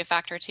absolutely a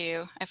factor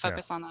too. I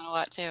focus on that a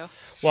lot too.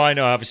 Well, I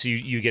know obviously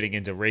you getting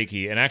into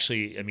Reiki, and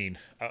actually, I mean,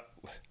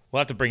 we'll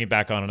have to bring it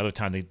back on another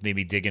time. They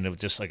maybe dig into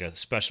just like a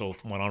special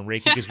one on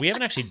Reiki, because we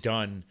haven't actually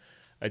done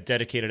a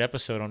dedicated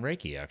episode on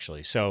Reiki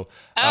actually. So,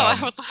 I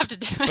would love to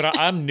do it. But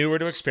I'm newer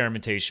to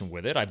experimentation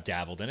with it. I've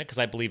dabbled in it because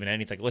I believe in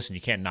anything. Listen,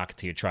 you can't knock it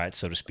till you try it,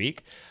 so to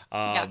speak.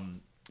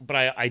 But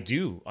I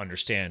do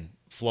understand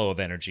flow of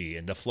energy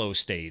and the flow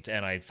state,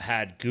 and I've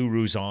had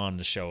gurus on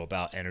the show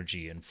about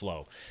energy and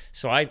flow.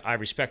 So I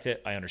respect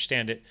it, I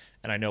understand it,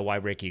 and I know why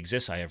Reiki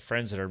exists. I have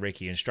friends that are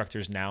Reiki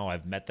instructors now.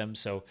 I've met them.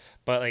 So,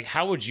 but like,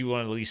 how would you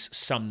want to at least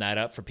sum that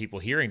up for people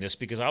hearing this?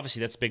 Because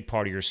obviously that's a big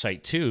part of your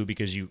site too,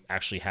 because you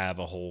actually have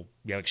you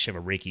actually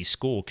have a Reiki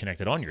school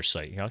connected on your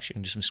site. You actually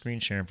can do some screen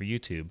sharing for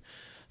YouTube.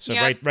 So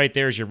right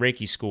there is your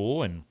Reiki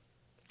school, and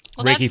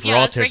Reiki for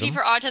autism. That's Reiki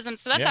for autism.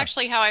 So that's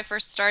actually how I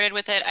first started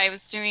with it. I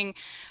was doing,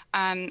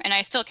 and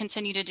I still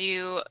continue to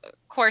do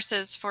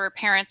courses for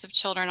parents of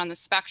children on the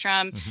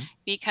spectrum,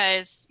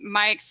 because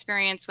my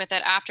experience with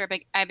it after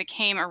I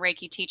became a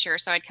Reiki teacher,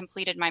 so I'd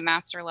completed my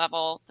master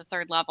level, the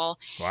 3rd level.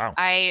 Wow.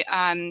 I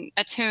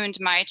attuned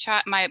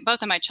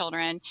both of my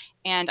children,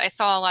 and I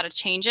saw a lot of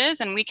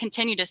changes, and we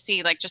continue to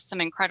see like just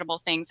some incredible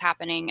things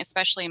happening,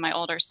 especially in my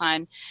older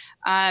son.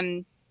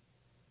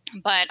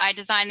 But I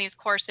design these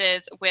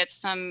courses with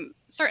some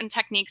certain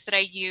techniques that I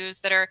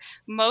use that are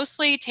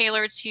mostly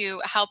tailored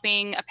to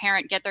helping a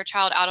parent get their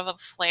child out of a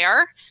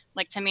flare,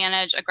 like to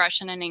manage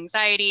aggression and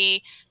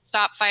anxiety,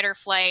 stop fight or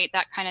flight,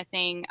 that kind of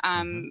thing,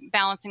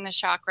 balancing the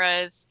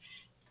chakras.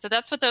 So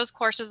that's what those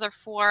courses are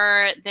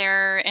for.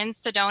 They're in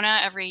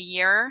Sedona every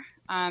year.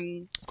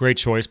 Great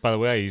choice, by the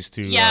way. I used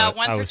to.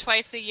 Once or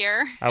twice a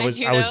year. I was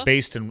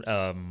based in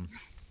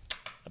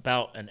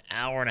about an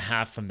hour and a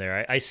half from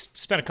there. I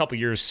spent a couple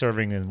years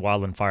serving in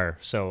Wildland Fire,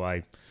 so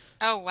I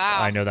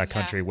know that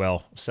country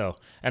well. So,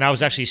 and I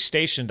was actually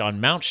stationed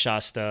on Mount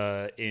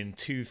Shasta in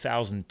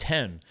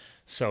 2010.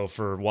 So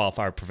for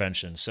wildfire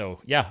prevention.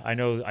 So yeah, I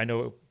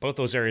know both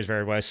those areas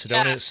very well.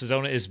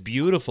 Sedona is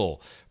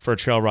beautiful for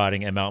trail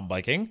riding and mountain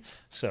biking.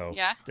 So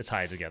it's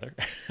tied together.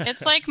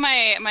 It's like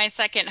my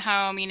second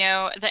home. You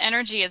know, the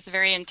energy is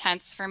very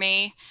intense for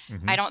me.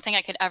 I don't think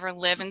I could ever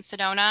live in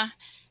Sedona,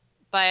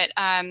 but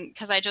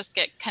because I just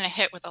get kind of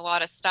hit with a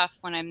lot of stuff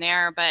when I'm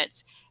there.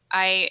 But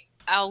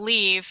I'll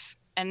leave.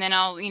 And then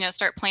I'll,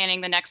 start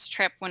planning the next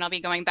trip when I'll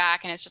be going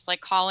back. And it's just like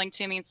calling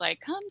to me. It's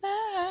like, come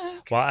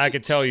back. Well, I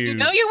could tell you. You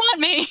know you want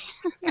me.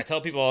 I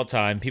tell people all the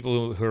time,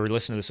 people who are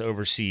listening to this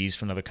overseas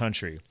from another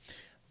country,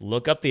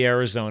 look up the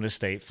Arizona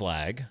state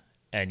flag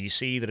and you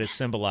see that it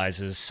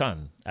symbolizes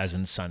sun, as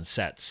in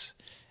sunsets.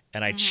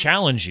 And I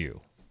challenge you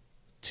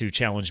to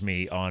challenge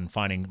me on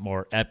finding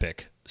more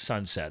epic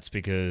sunsets,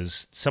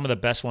 because some of the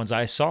best ones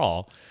I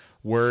saw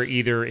were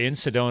either in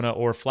Sedona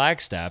or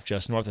Flagstaff,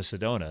 just north of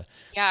Sedona.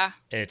 Yeah.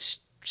 It's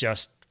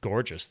just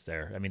gorgeous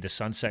there. I mean, the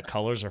sunset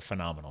colors are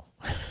phenomenal.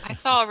 I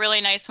saw a really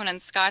nice one in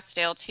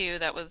Scottsdale, too,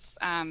 that was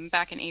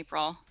back in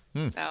April.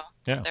 So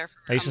yeah.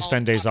 I used to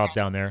spend days off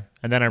down there.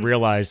 And then I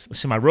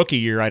realized, my rookie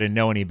year, I didn't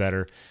know any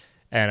better.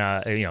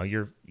 And,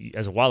 you're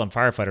as a wildland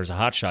firefighter, as a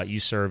hotshot, you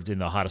served in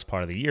the hottest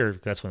part of the year.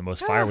 That's when the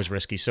most fire was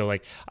risky. So,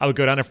 I would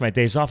go down there for my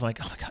days off. I'm like,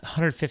 oh, my God,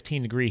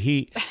 115-degree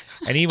heat.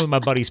 And even with my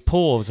buddy's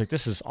pool, I was like,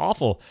 this is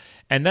awful.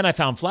 And then I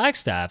found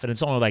Flagstaff, and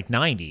it's only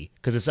 90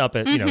 because it's up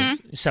at,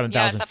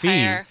 7,000 feet.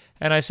 Higher.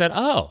 And I said,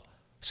 oh.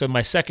 So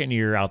my second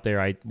year out there,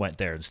 I went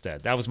there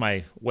instead. That was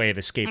my way of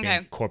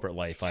escaping corporate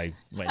life. I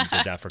went and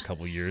did that for a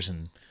couple of years,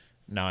 and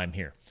now I'm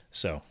here.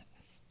 So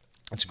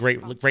it's a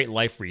great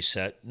life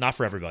reset. Not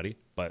for everybody,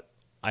 but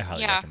I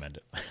highly recommend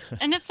it.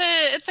 And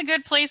it's a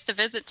good place to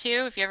visit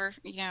too if you ever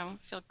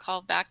feel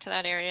called back to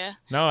that area.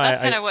 No,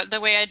 that's kind of what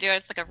the way I do it.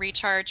 It's like a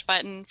recharge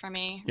button for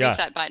me,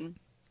 reset button.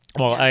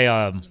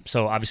 Well,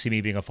 so obviously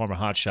me being a former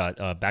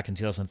hotshot, back in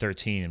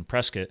 2013 in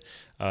Prescott,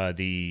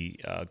 the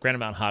Granite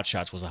Mountain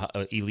Hotshots was an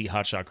elite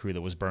hotshot crew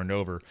that was burned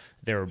over.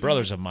 They were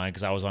brothers of mine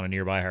because I was on a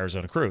nearby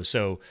Arizona crew.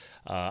 So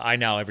I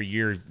now every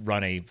year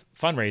run a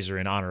fundraiser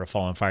in honor of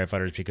fallen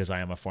firefighters because I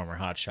am a former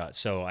hotshot.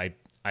 So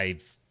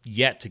I've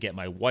yet to get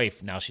my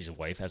wife, now she's a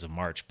wife as of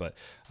March, but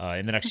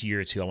in the next year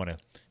or two, I want to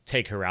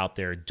take her out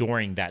there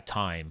during that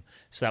time,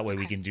 so that way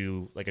we can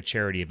do like a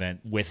charity event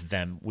with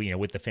them,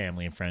 with the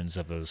family and friends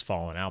of those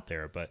fallen out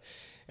there. But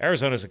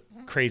Arizona's a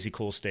crazy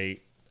cool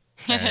state,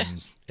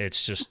 and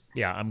it's just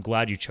I'm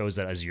glad you chose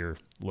that as your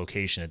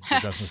location.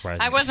 It doesn't surprise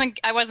me.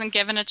 I wasn't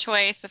given a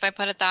choice, if I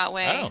put it that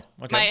way.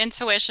 Oh, okay. My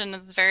intuition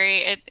is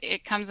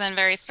it comes in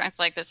very strong. It's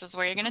like, this is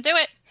where you're going to do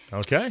it.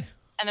 Okay.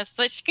 And that's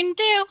what you can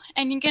do,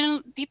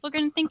 and people are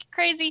gonna think you're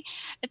crazy.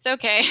 It's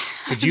okay.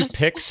 Did you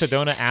pick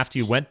Sedona after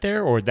you went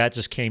there, or that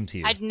just came to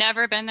you? I'd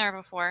never been there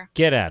before.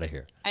 Get out of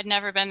here. I'd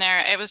never been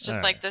there. It was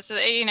just this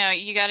is,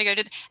 you got to go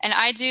do and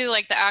I do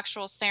the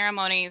actual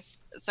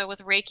ceremonies. So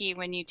with Reiki,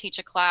 when you teach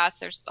a class,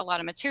 there's a lot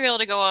of material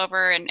to go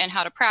over and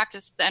how to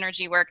practice the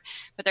energy work.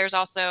 But there's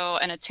also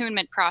an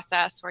attunement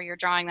process where you're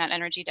drawing that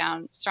energy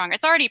down stronger.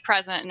 It's already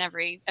present in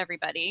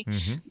everybody,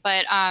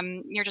 but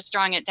you're just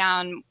drawing it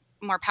down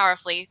more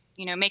powerfully,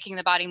 making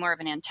the body more of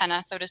an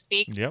antenna, so to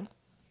speak. Yep.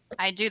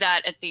 I do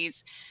that at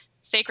these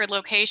sacred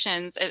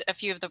locations, a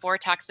few of the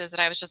vortexes that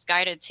I was just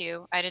guided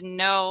to. I didn't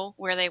know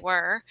where they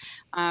were.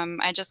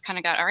 I just kind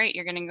of got, all right,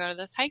 you're going to go to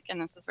this hike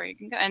and this is where you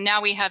can go. And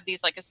now we have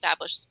these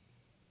established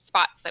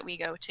spots that we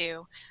go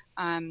to.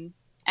 And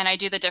I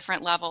do the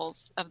different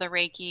levels of the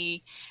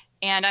Reiki,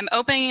 and I'm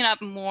opening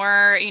up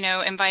more,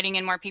 inviting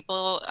in more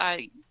people.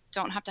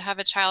 Don't have to have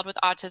a child with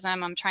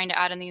autism. I'm trying to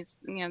add in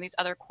these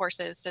other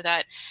courses so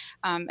that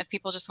if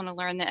people just want to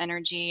learn the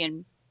energy,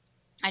 and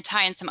I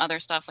tie in some other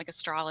stuff like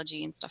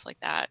astrology and stuff like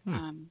that.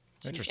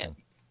 Interesting.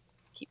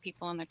 Keep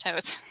people on their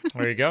toes.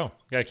 There you go.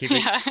 Yeah, keep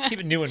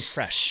it new and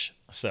fresh.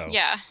 So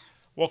yeah.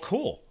 Well,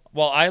 cool.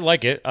 Well, I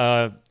like it.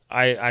 I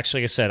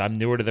actually, like I said, I'm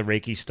newer to the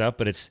Reiki stuff,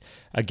 but it's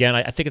again,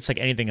 I think it's like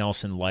anything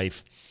else in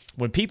life.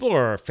 When people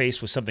are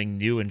faced with something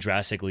new and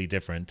drastically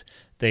different,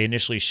 they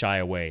initially shy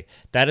away.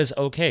 That is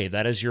okay.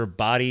 That is your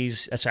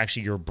body's, that's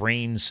actually your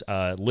brain's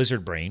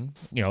lizard brain,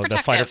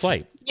 the fight or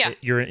flight. Yeah,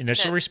 your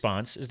initial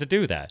response is to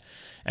do that.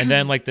 And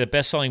then like the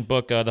best-selling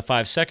book, The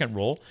 5-Second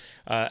Rule,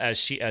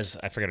 as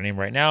I forget her name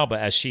right now, but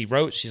as she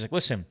wrote, she's like,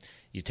 listen,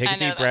 you take a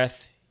deep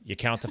breath, you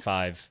count to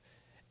 5,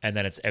 and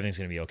then everything's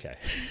going to be okay.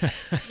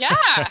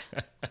 Yeah.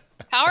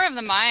 Power of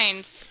the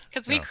mind,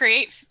 because we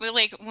create,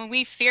 when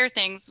we fear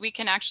things, we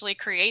can actually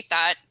create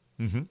that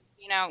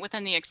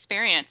within the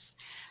experience.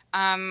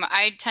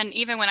 I tend,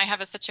 even when I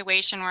have a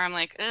situation where I'm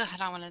like, ugh, I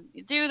don't want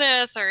to do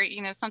this, or,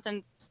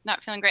 something's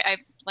not feeling great, I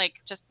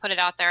like just put it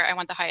out there. I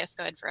want the highest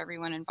good for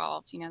everyone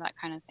involved, that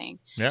kind of thing.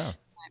 Yeah.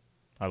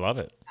 I love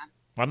it. Yeah.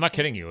 Well, I'm not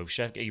kidding you. We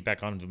should get you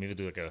back on to maybe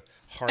do like a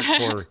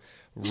hardcore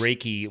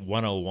Reiki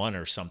 101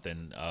 or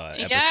something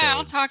episode. Yeah,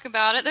 I'll talk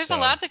about it. There's a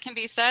lot that can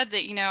be said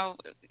that, you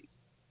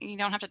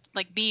don't have to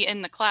like be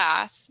in the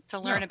class to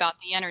learn about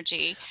the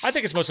energy. I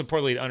think it's most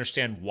importantly to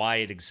understand why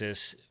it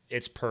exists,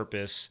 its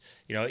purpose,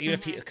 even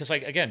if, because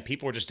like, again,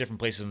 people are just different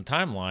places in the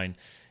timeline.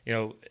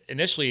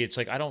 Initially it's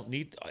like,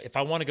 if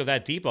I want to go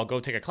that deep, I'll go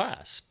take a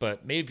class,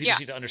 but maybe people just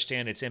need to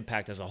understand its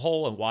impact as a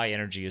whole and why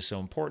energy is so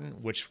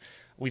important, which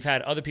we've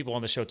had other people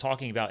on the show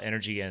talking about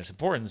energy and its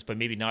importance, but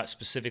maybe not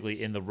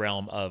specifically in the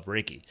realm of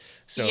Reiki.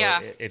 So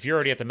if you're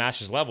already at the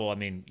master's level, I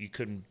mean, you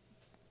couldn't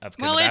have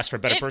asked for a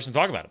better person to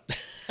talk about it.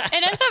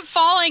 It ends up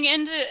falling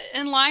in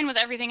line with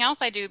everything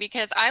else I do,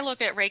 because I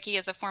look at Reiki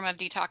as a form of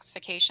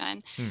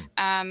detoxification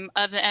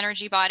of the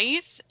energy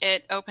bodies.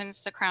 It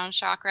opens the crown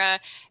chakra.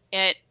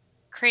 It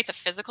creates a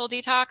physical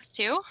detox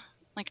too.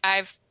 Like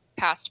I've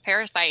passed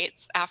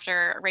parasites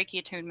after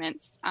Reiki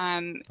attunements.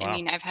 I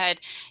mean, I've had,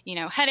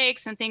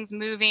 headaches and things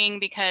moving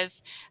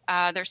because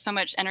there's so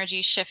much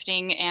energy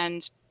shifting,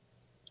 and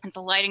it's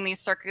lighting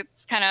these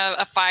circuits kind of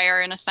a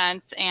fire in a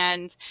sense,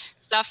 and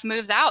stuff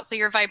moves out. So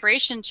your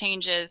vibration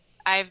changes.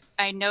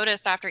 I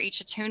noticed after each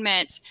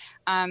attunement,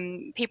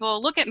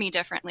 people look at me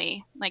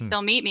differently. Like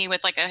they'll meet me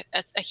with like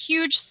a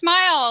huge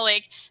smile,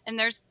 like, and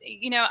there's,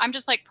 I'm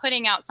just like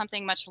putting out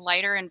something much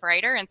lighter and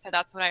brighter. And so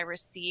that's what I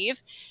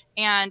receive.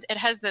 And it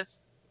has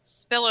this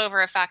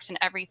spillover effect in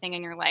everything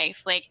in your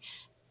life. Like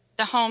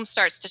the home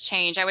starts to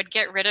change. I would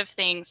get rid of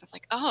things. It's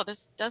like, oh,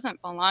 this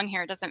doesn't belong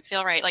here. It doesn't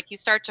feel right. Like you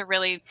start to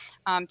really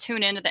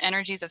tune into the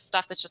energies of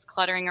stuff that's just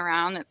cluttering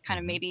around, that's kind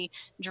of maybe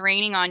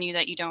draining on you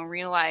that you don't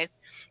realize.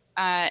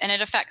 And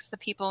it affects the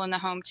people in the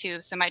home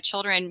too. So my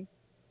children,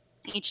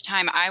 each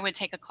time I would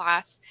take a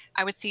class,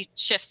 I would see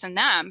shifts in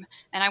them,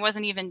 and I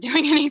wasn't even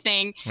doing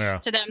anything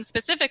to them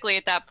specifically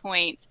at that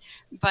point.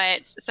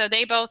 But so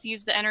they both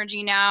use the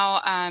energy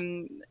now.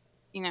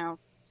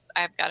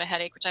 I've got a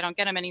headache, which I don't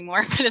get them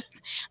anymore, but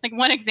it's like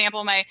one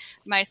example,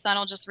 my son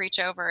will just reach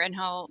over and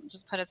he'll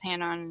just put his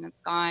hand on and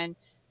it's gone.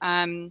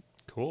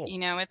 Cool.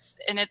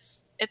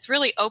 It's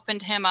really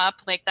opened him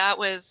up. Like that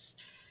was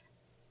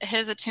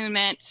his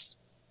attunement,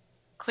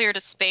 cleared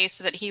a space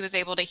so that he was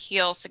able to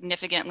heal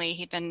significantly.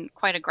 He'd been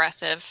quite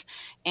aggressive,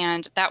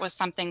 and that was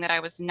something that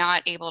I was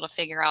not able to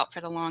figure out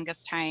for the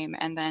longest time.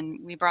 And then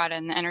we brought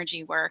in the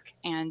energy work,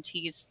 and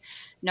he's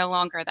no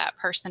longer that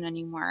person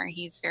anymore.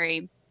 He's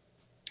very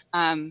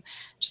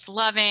just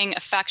loving,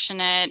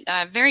 affectionate,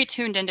 very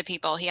tuned into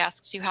people. He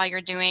asks you how you're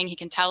doing. He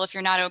can tell if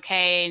you're not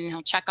okay, and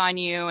he'll check on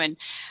you,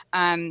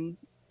 and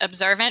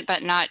observant,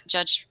 but not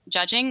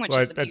judging, which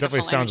is a beautiful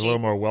definitely sounds energy. A little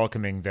more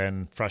welcoming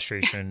than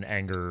frustration,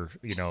 anger,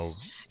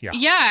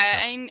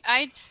 Yeah.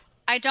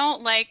 I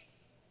don't like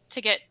to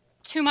get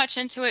too much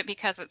into it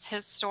because it's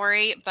his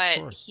story,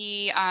 but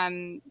he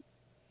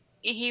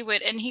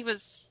would, and he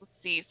was, let's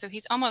see, so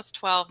he's almost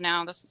 12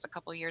 now. This was a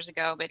couple years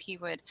ago, but he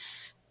would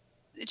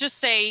just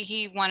say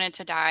he wanted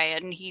to die,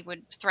 and he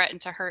would threaten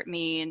to hurt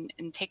me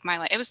and take my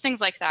life. It was things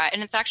like that.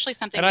 And it's actually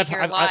something we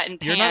hear a lot in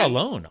You're not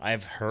alone.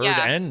 I've heard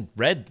and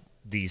read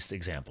these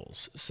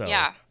examples. So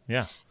yeah.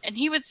 And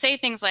he would say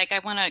things like, I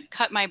want to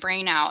cut my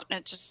brain out.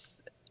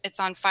 It's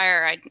on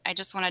fire. I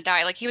just want to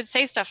die. Like he would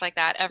say stuff like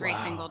that every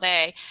single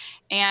day.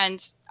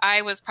 And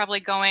I was probably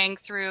going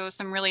through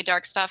some really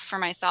dark stuff for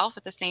myself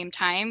at the same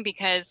time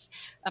because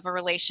of a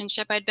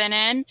relationship I'd been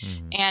in.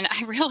 Mm-hmm. And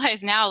I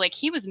realize now, like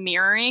he was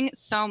mirroring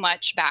so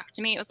much back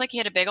to me. It was like he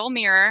had a big old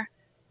mirror.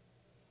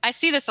 I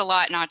see this a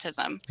lot in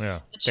autism. Yeah.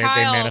 They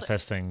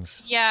manifest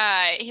things.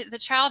 Yeah. The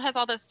child has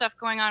all this stuff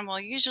going on. Well,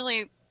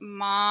 usually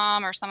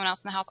mom or someone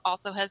else in the house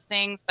also has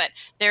things, but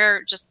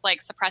they're just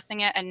like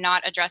suppressing it and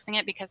not addressing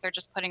it because they're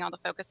just putting all the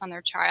focus on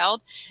their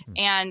child.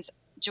 And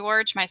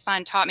George, my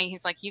son, taught me,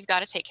 he's like, you've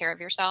got to take care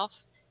of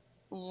yourself,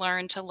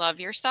 learn to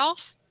love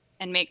yourself,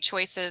 and make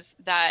choices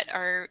that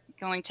are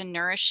going to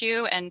nourish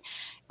you. And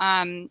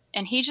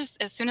he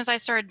just, as soon as I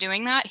started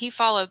doing that, he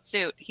followed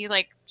suit. He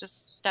like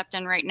just stepped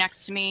in right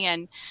next to me.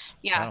 And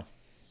wow.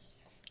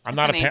 I'm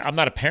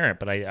not a parent,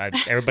 but I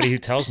everybody who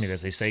tells me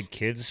this, they say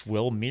kids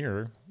will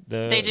mirror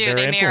their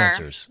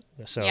influencers.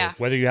 Mirror. So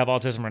whether you have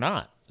autism or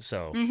not.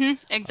 So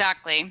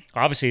exactly.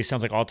 Obviously it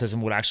sounds like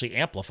autism would actually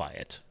amplify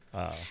it.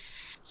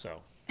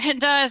 So it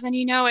does. And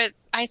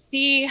I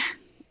see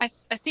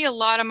a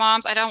lot of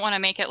moms. I don't want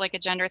to make it like a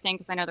gender thing,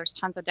 because I know there's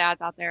tons of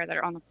dads out there that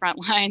are on the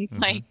front lines,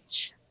 like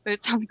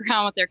boots on the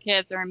ground with their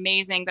kids. They're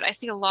amazing. But I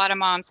see a lot of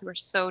moms who are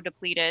so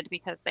depleted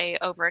because they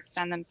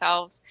overextend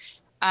themselves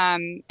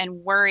and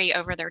worry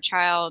over their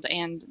child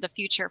and the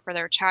future for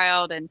their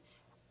child. And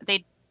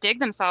they dig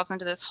themselves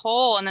into this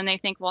hole, and then they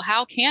think, well,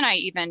 how can I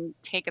even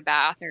take a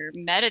bath or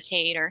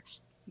meditate or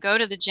go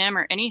to the gym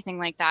or anything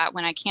like that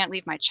when I can't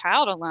leave my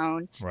child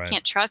alone,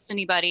 can't trust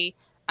anybody.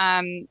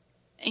 And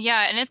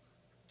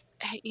it's,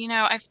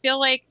 I feel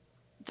like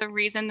the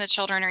reason the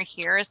children are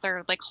here is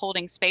they're like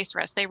holding space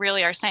for us. They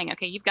really are saying,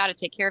 okay, you've got to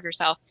take care of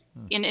yourself.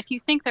 And if you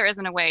think there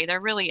isn't a way,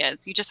 there really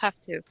is. You just have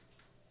to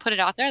put it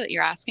out there that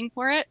you're asking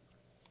for it,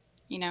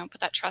 put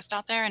that trust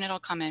out there and it'll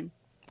come in.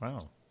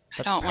 Wow.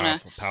 I don't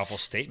want to. Powerful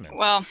statement.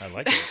 Well, I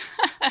like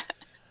it.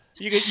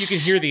 You can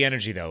hear the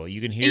energy though.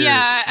 You can hear.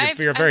 Yeah,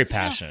 you're very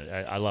passionate.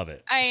 I love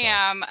it. I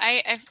am.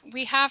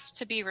 We have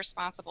to be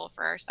responsible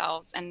for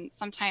ourselves, and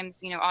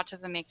sometimes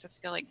autism makes us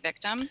feel like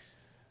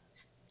victims.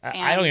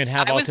 I don't even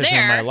have autism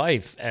in my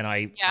life, and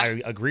I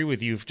agree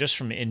with you. Just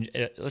from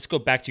let's go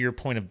back to your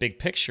point of big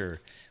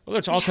picture. Whether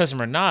it's autism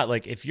or not,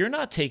 like if you're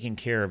not taking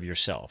care of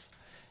yourself,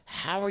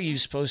 how are you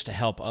supposed to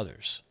help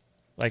others?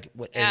 Like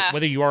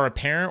whether you are a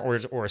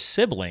parent or a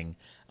sibling.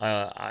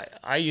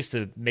 I used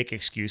to make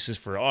excuses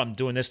for, I'm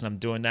doing this and I'm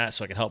doing that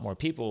so I can help more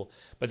people.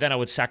 But then I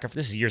would sacrifice,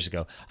 this is years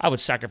ago, I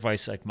would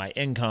sacrifice like my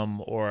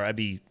income, or I'd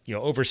be,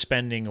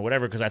 overspending or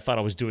whatever, because I thought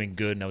I was doing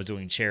good and I was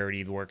doing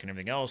charity work and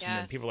everything else. Yes. And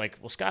then people are like,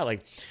 well, Scott,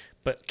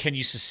 but can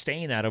you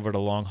sustain that over the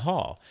long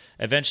haul?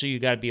 Eventually you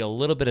got to be a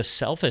little bit of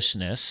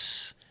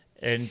selfishness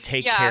and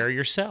take care of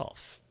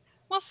yourself.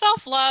 Well,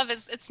 self-love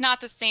it's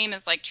not the same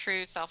as like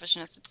true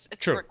selfishness.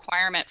 It's True. A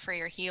requirement for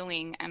your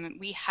healing. I mean,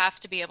 we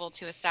have to be able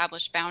to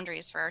establish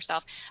boundaries for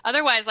ourselves.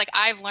 Otherwise, like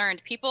I've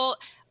learned, people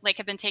like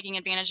have been taking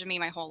advantage of me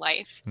my whole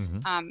life.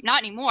 Mm-hmm.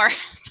 Not anymore,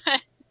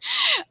 but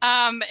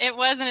it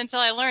wasn't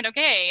until I learned,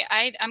 okay,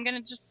 I'm going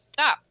to just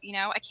stop.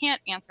 I can't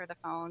answer the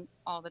phone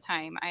all the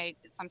time.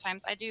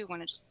 Sometimes I do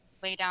want to just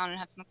lay down and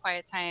have some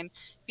quiet time,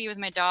 be with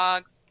my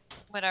dogs,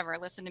 whatever,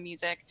 listen to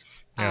music.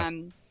 Yeah.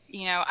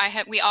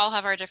 We all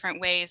have our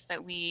different ways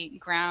that we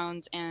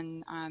ground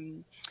and,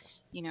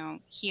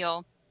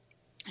 heal,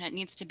 and it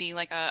needs to be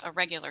like a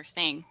regular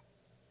thing.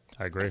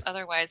 I agree.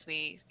 Otherwise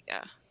we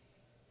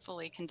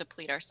fully can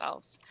deplete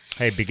ourselves.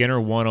 Hey,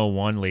 beginner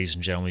 101, ladies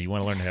and gentlemen, you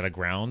want to learn how to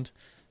ground?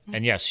 Mm-hmm.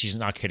 And yes, she's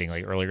not kidding.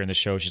 Like earlier in the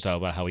show, she's talking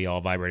about how we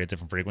all vibrate at a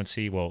different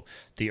frequency. Well,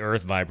 the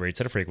earth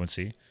vibrates at a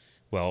frequency.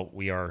 Well,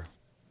 we are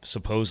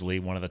supposedly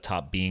one of the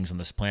top beings on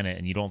this planet,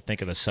 and you don't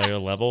think of the cellular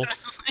level.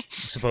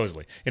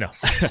 Supposedly, yeah.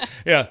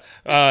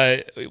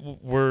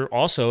 We're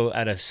also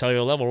at a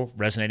cellular level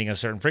resonating at a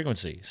certain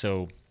frequency.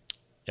 So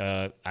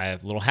I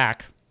have a little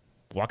hack.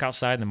 Walk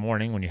outside in the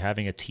morning when you're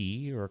having a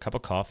tea or a cup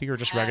of coffee or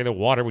just regular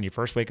water when you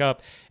first wake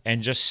up,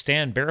 and just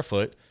stand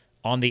barefoot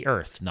on the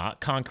earth, not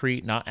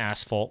concrete, not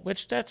asphalt,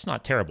 which that's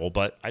not terrible,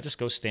 but I just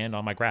go stand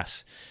on my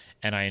grass.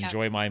 And I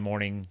enjoy my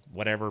morning,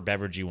 whatever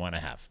beverage you want to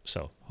have.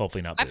 So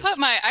hopefully not booze.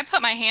 I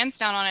put my hands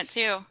down on it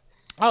too.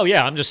 Oh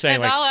yeah, I'm just saying,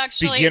 like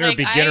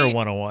beginner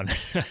 101.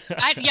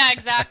 Yeah,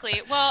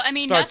 exactly. Well, I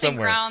mean, nothing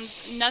somewhere.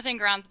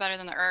 grounds better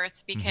than the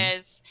earth,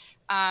 because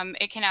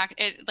it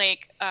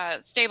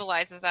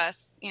stabilizes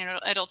us.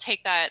 It'll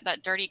take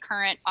that dirty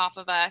current off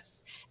of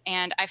us,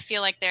 and I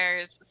feel like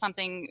there's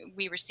something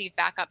we receive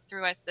back up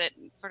through us that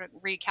sort of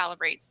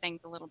recalibrates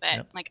things a little bit.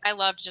 Yep. Like I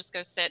love to just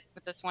go sit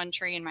with this one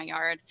tree in my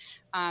yard,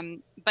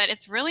 but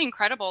it's really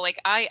incredible. Like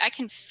I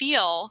can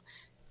feel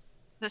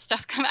the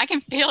stuff I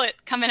can feel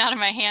it coming out of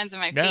my hands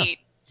and my feet.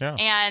 Yeah.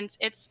 And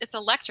it's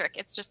electric.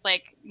 It's just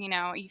like,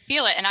 you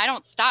feel it, and I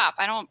don't stop.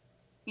 I don't,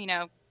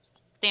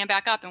 stand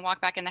back up and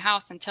walk back in the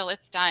house until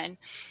it's done,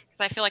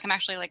 because I feel like I'm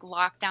actually like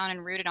locked down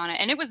and rooted on it.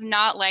 And it was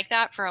not like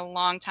that for a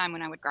long time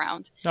when I would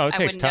ground. No, it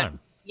takes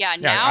time.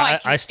 Now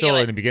I still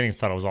in the beginning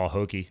thought it was all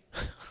hokey.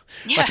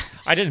 Yeah.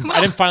 I didn't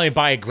finally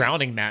buy a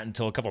grounding mat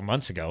until a couple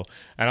months ago.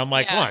 And I'm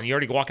like, come on, you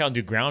already walk out and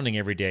do grounding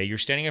every day. You're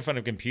standing in front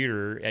of a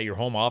computer at your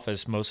home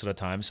office most of the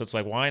time. So it's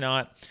like, why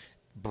not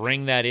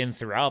bring that in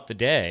throughout the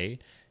day?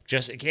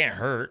 It can't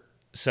hurt.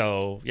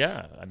 So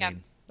yeah, I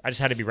mean, I just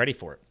had to be ready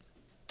for it.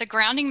 The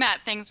grounding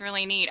mat thing's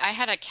really neat. I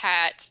had a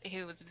cat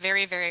who was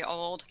very, very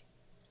old.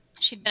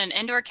 She'd been an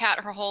indoor cat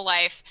her whole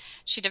life.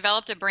 She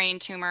developed a brain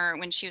tumor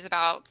when she was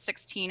about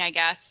 16, I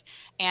guess.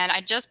 And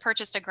I just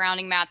purchased a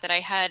grounding mat that I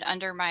had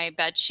under my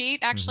bed sheet,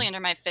 actually under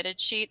my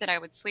fitted sheet that I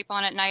would sleep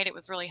on at night. It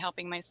was really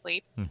helping my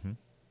sleep. Mm-hmm.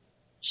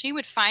 She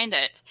would find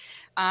it.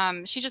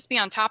 She'd just be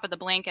on top of the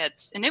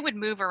blankets, and it would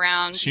move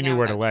around. She knew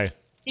where to lay.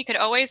 You could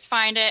always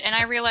find it. And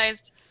I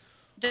realized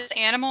this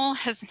animal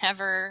has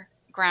never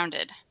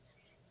grounded,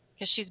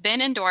 because she's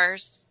been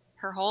indoors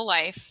her whole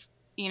life,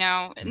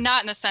 not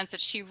in the sense that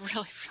she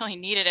really, really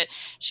needed it.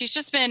 She's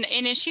just been,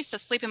 and she used to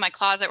sleep in my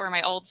closet where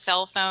my old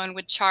cell phone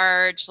would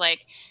charge,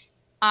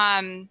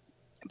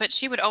 but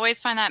she would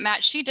always find that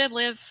mat. She did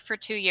live for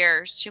 2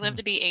 years. She lived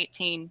to be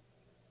 18.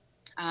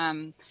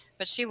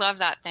 But she loved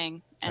that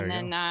thing. And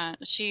then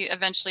she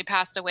eventually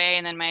passed away.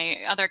 And then my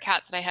other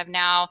cats that I have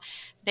now,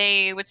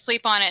 they would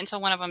sleep on it until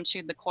one of them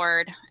chewed the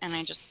cord, and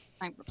I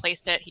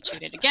replaced it. He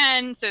chewed it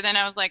again. So then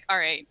I was like, all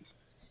right.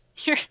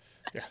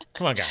 Yeah,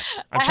 come on, guys.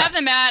 I have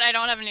the mat. I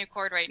don't have a new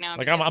cord right now.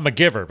 Like I'm a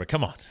giver, but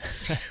come on.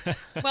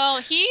 Well,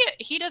 he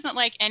doesn't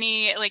like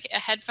any a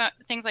headphone,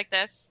 things like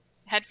this,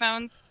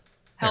 headphones.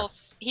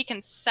 He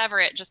can sever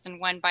it just in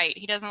one bite.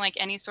 He doesn't like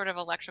any sort of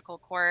electrical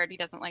cord. He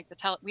doesn't like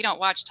we don't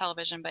watch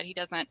television, but he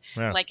doesn't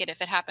like it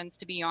if it happens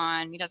to be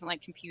on. He doesn't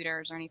like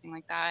computers or anything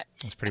like that.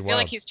 That's pretty I wild. feel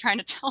like he's trying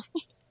to tell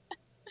me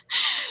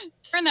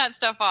turn that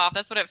stuff off.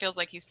 That's what it feels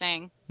like he's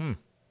saying.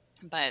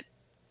 But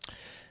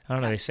I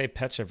don't know. They say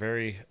pets are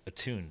very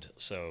attuned,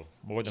 so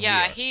more than we are.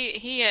 Yeah,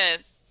 he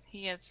is.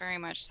 He is very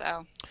much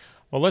so.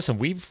 Well, listen,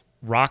 we've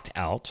rocked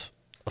out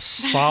a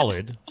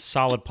solid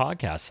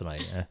podcast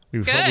tonight.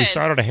 We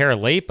started a hair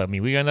late, but I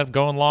mean, we ended up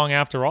going long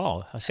after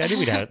all. See, I knew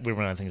we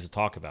were out of things to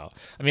talk about.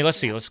 I mean, let's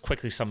see. Let's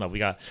quickly sum up. We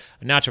got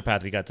a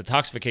naturopath. We got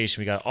detoxification.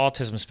 We got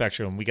autism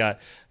spectrum. We got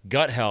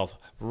gut health,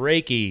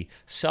 Reiki,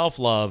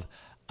 self-love.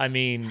 I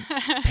mean,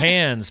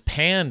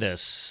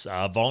 pandas,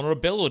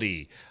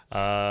 vulnerability,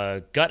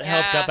 gut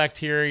health, gut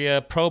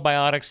bacteria,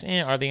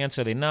 probiotics. Are the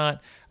answer? Are they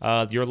not?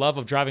 Your love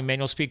of driving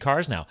manual speed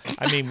cars now.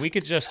 I mean, we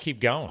could just keep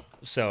going.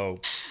 So...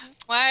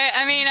 Well,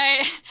 I mean,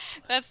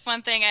 that's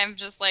one thing I'm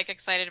just like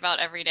excited about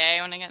every day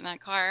when I get in that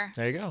car.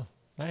 There you go.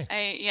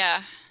 Hey.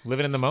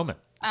 Living in the moment.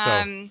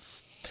 So,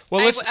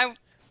 well,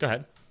 go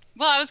ahead.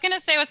 Well, I was going to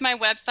say with my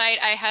website,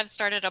 I have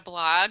started a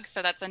blog.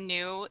 So that's a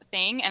new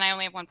thing. And I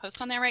only have one post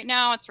on there right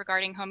now. It's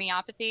regarding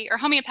homeopathy or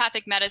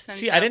homeopathic medicine.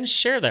 See, I didn't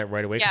share that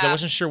right away because I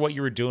wasn't sure what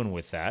you were doing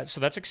with that. So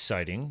that's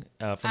exciting.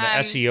 From the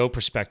SEO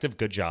perspective,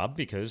 good job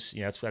because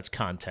that's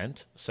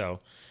content. So...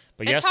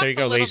 But yes, there you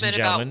go, ladies and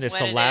gentlemen. It's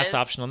the last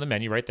option on the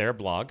menu right there,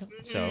 blog.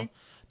 So,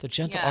 the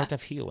gentle art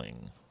of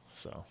healing.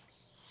 So,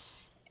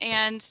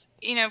 and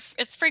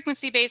it's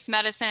frequency-based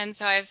medicine,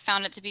 so I've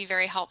found it to be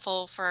very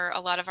helpful for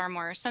a lot of our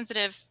more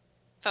sensitive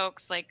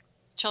folks, like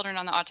children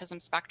on the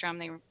autism spectrum.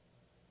 They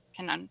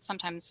can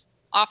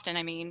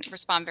often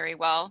respond very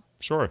well.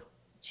 Sure.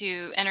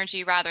 To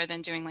energy rather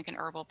than doing like an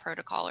herbal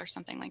protocol or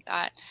something like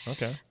that.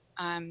 Okay.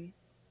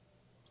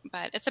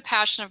 But it's a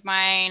passion of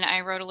mine. I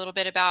wrote a little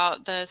bit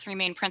about the 3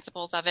 main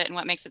principles of it and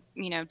what makes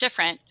it,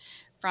 different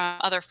from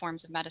other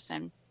forms of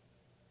medicine.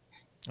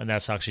 And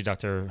that's actually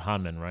Dr.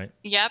 Hahnemann, right?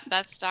 Yep,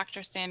 that's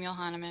Dr. Samuel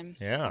Hahnemann.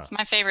 Yeah. That's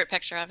my favorite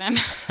picture of him.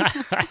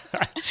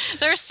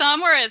 There's some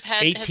where his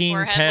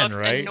forehead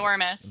looks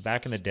enormous.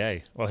 Back in the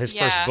day. Well, his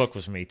first book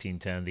was from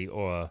 1810, the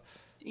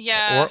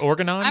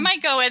Organon? I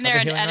might go in there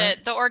and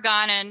edit the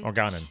Organon.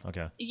 Organon,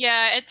 okay.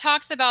 Yeah, it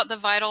talks about the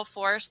vital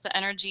force, the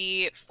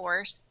energy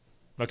force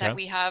that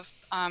we have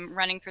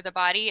running through the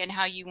body and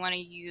how you want to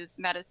use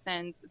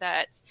medicines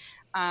that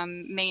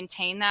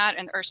maintain that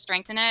or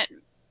strengthen it.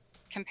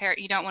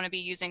 You don't want to be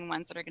using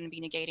ones that are going to be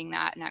negating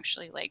that and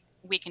actually like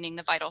weakening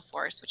the vital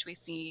force, which we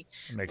see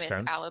with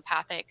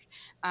allopathic.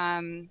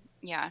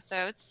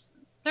 So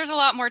there's a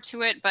lot more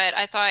to it, but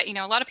I thought,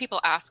 a lot of people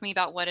ask me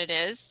about what it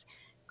is.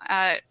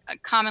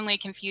 Commonly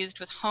confused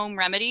with home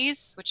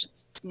remedies, which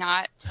it's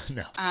not.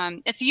 No.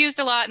 It's used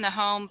a lot in the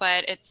home,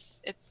 but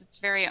it's its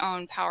very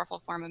own powerful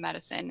form of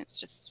medicine. It's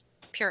just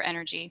pure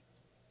energy.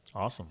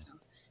 Awesome. So,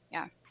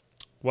 yeah.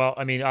 Well,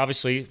 I mean,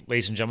 obviously,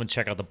 ladies and gentlemen,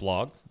 check out the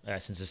blog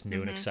since it's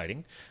new and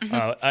exciting.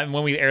 And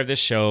when we air this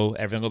show,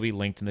 everything will be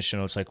linked in the show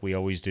notes like we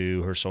always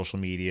do, her social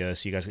media.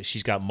 So you guys,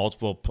 she's got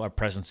multiple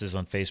presences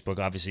on Facebook,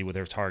 obviously, with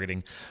her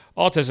targeting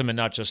autism and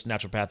not just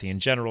naturopathy in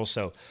general.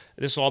 So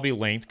this will all be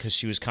linked because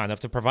she was kind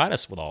enough to provide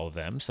us with all of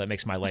them. So that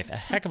makes my life a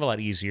heck of a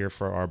lot easier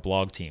for our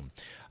blog team.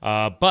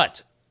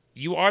 But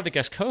you are the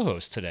guest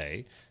co-host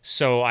today.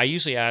 So I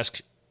usually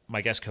ask my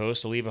guest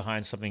co-host to leave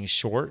behind something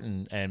short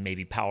and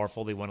maybe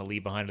powerful they want to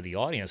leave behind to the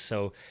audience.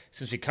 So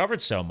since we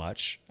covered so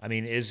much, I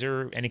mean, is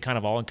there any kind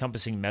of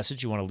all-encompassing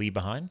message you want to leave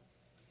behind?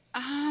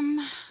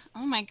 Oh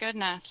my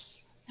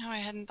goodness. No, I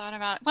hadn't thought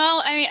about it.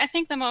 Well, I mean, I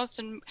think the most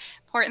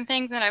important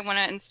thing that I want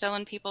to instill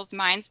in people's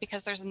minds,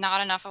 because there's not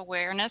enough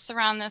awareness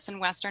around this in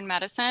Western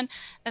medicine,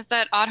 is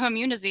that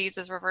autoimmune disease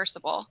is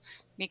reversible.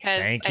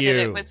 Because I did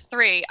it with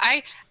 3.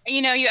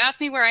 You asked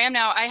me where I am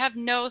now. I have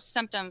no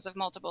symptoms of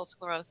multiple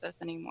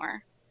sclerosis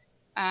anymore.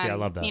 I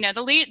love that.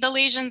 The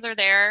lesions are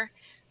there,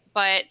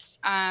 but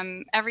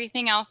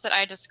everything else that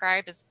I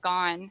described is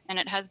gone, and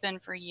it has been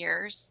for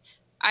years.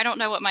 I don't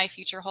know what my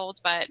future holds,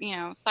 but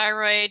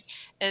thyroid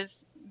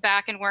is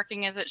back and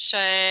working as it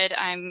should.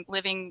 I'm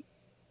living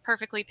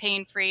perfectly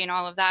pain-free and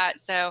all of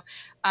that. So,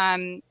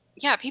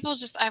 people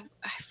I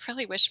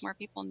really wish more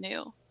people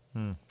knew.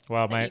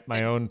 Well,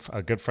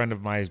 a good friend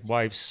of my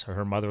wife's,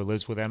 her mother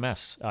lives with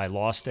MS. I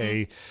lost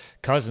a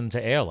cousin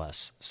to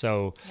ALS.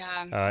 So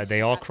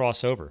they all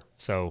cross over.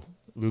 So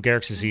Lou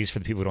Gehrig's disease, for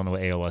the people who don't know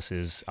what ALS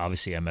is,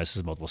 obviously MS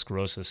is multiple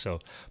sclerosis. So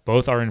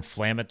both are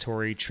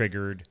inflammatory,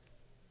 triggered,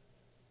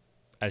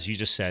 as you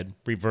just said,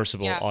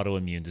 reversible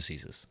autoimmune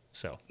diseases.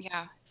 So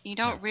you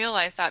don't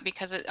realize that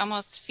because it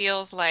almost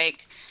feels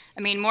like,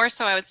 more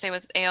so I would say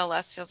with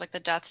ALS feels like the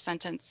death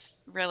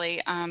sentence,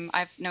 really.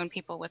 I've known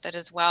people with it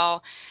as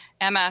well.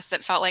 MS,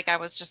 it felt like I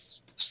was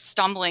just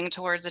stumbling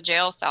towards a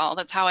jail cell.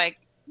 That's how I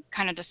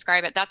kind of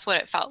describe it. That's what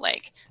it felt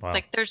like. Wow.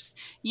 It's like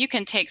you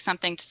can take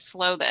something to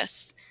slow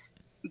this,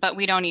 but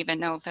we don't even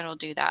know if it'll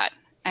do that.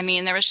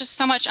 There was just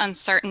so much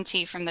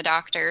uncertainty from the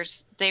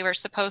doctors. They were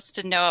supposed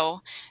to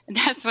know. And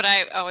that's what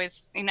I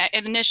always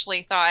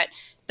initially thought.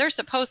 They're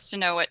supposed to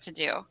know what to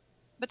do,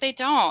 but they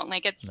don't.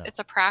 It's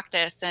a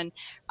practice. And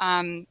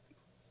I'm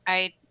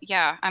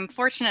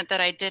fortunate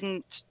that I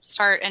didn't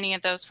start any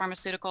of those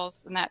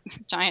pharmaceuticals in that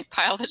giant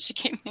pile that she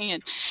gave me,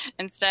 and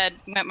instead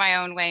went my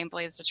own way and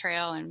blazed a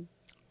trail. And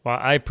Well,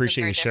 I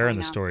appreciate you sharing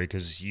the now. story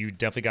because you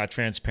definitely got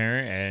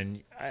transparent,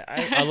 and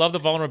I love the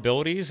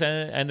vulnerabilities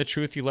and the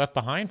truth you left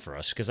behind for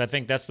us, because I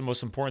think that's the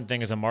most important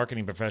thing as a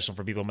marketing professional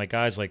for people. My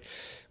guys, like,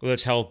 whether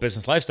it's health,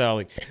 business, lifestyle,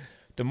 like,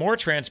 the more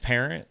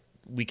transparent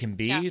we can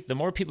be, the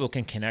more people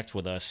can connect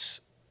with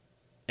us.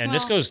 And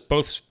this goes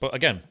both,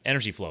 again,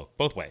 energy flow,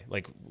 both way.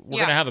 Like, we're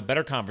going to have a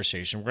better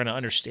conversation. We're going to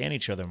understand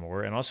each other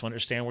more and also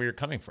understand where you're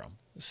coming from.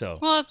 So,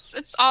 well,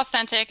 it's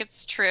authentic.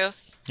 It's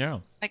truth.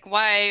 Yeah. Like,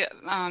 why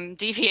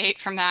deviate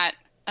from that?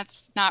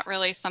 That's not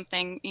really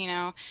something,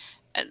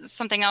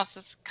 something else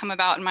that's come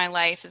about in my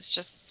life is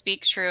just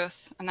speak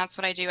truth. And that's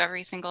what I do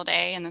every single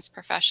day in this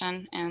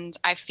profession. And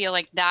I feel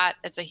like that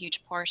is a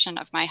huge portion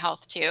of my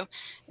health too,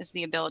 is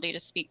the ability to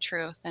speak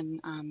truth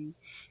and,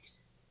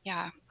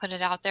 put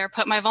it out there,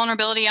 put my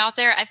vulnerability out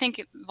there. I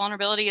think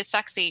vulnerability is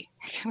sexy.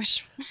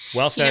 Which,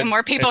 well said.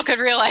 More people could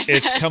realize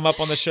that. It's come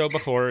up on the show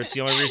before. It's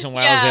the only reason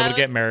why I was able to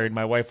get married.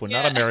 My wife would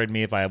not have married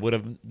me if I would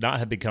have not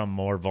have become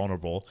more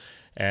vulnerable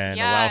and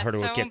allow her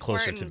to get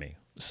closer to me.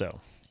 So,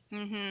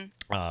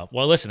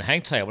 well, listen,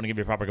 hang tight. I want to give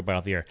you a proper goodbye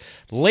off the air.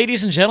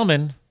 Ladies and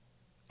gentlemen,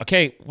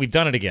 okay, we've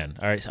done it again.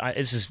 All right,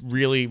 this is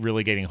really,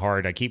 really getting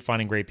hard. I keep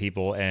finding great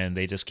people, and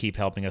they just keep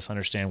helping us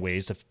understand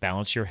ways to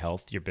balance your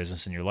health, your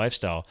business, and your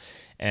lifestyle.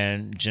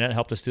 And Jeanette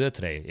helped us do that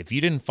today. If you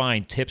didn't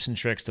find tips and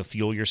tricks to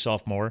fuel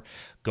yourself more,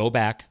 go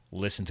back,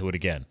 listen to it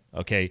again,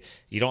 okay?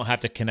 You don't have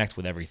to connect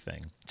with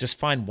everything. Just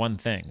find one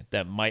thing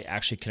that might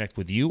actually connect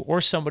with you or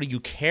somebody you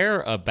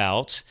care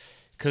about,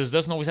 because it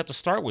doesn't always have to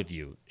start with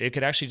you. It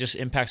could actually just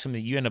impact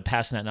something. You end up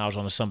passing that knowledge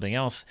on to something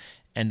else,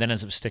 and then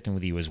ends up sticking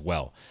with you as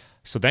well.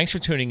 So thanks for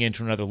tuning in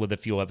to another Live the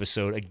Fuel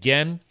episode.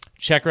 Again,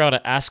 check her out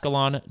at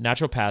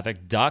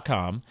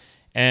AscalonNaturopathic.com.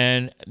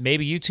 And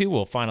maybe you too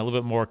will find a little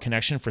bit more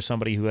connection for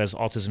somebody who has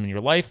autism in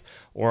your life,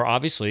 or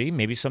obviously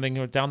maybe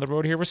something down the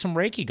road here with some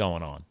Reiki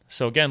going on.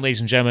 So again, ladies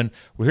and gentlemen,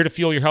 we're here to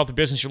fuel your health, your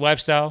business, your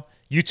lifestyle.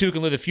 You too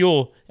can live the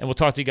fuel, and we'll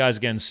talk to you guys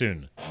again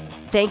soon.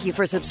 Thank you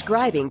for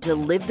subscribing to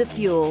Live the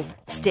Fuel.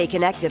 Stay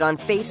connected on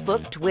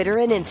Facebook, Twitter,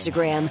 and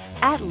Instagram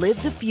at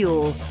Live the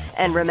Fuel.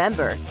 And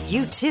remember,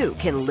 you too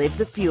can live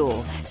the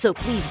fuel. So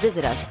please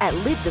visit us at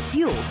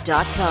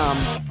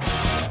livethefuel.com.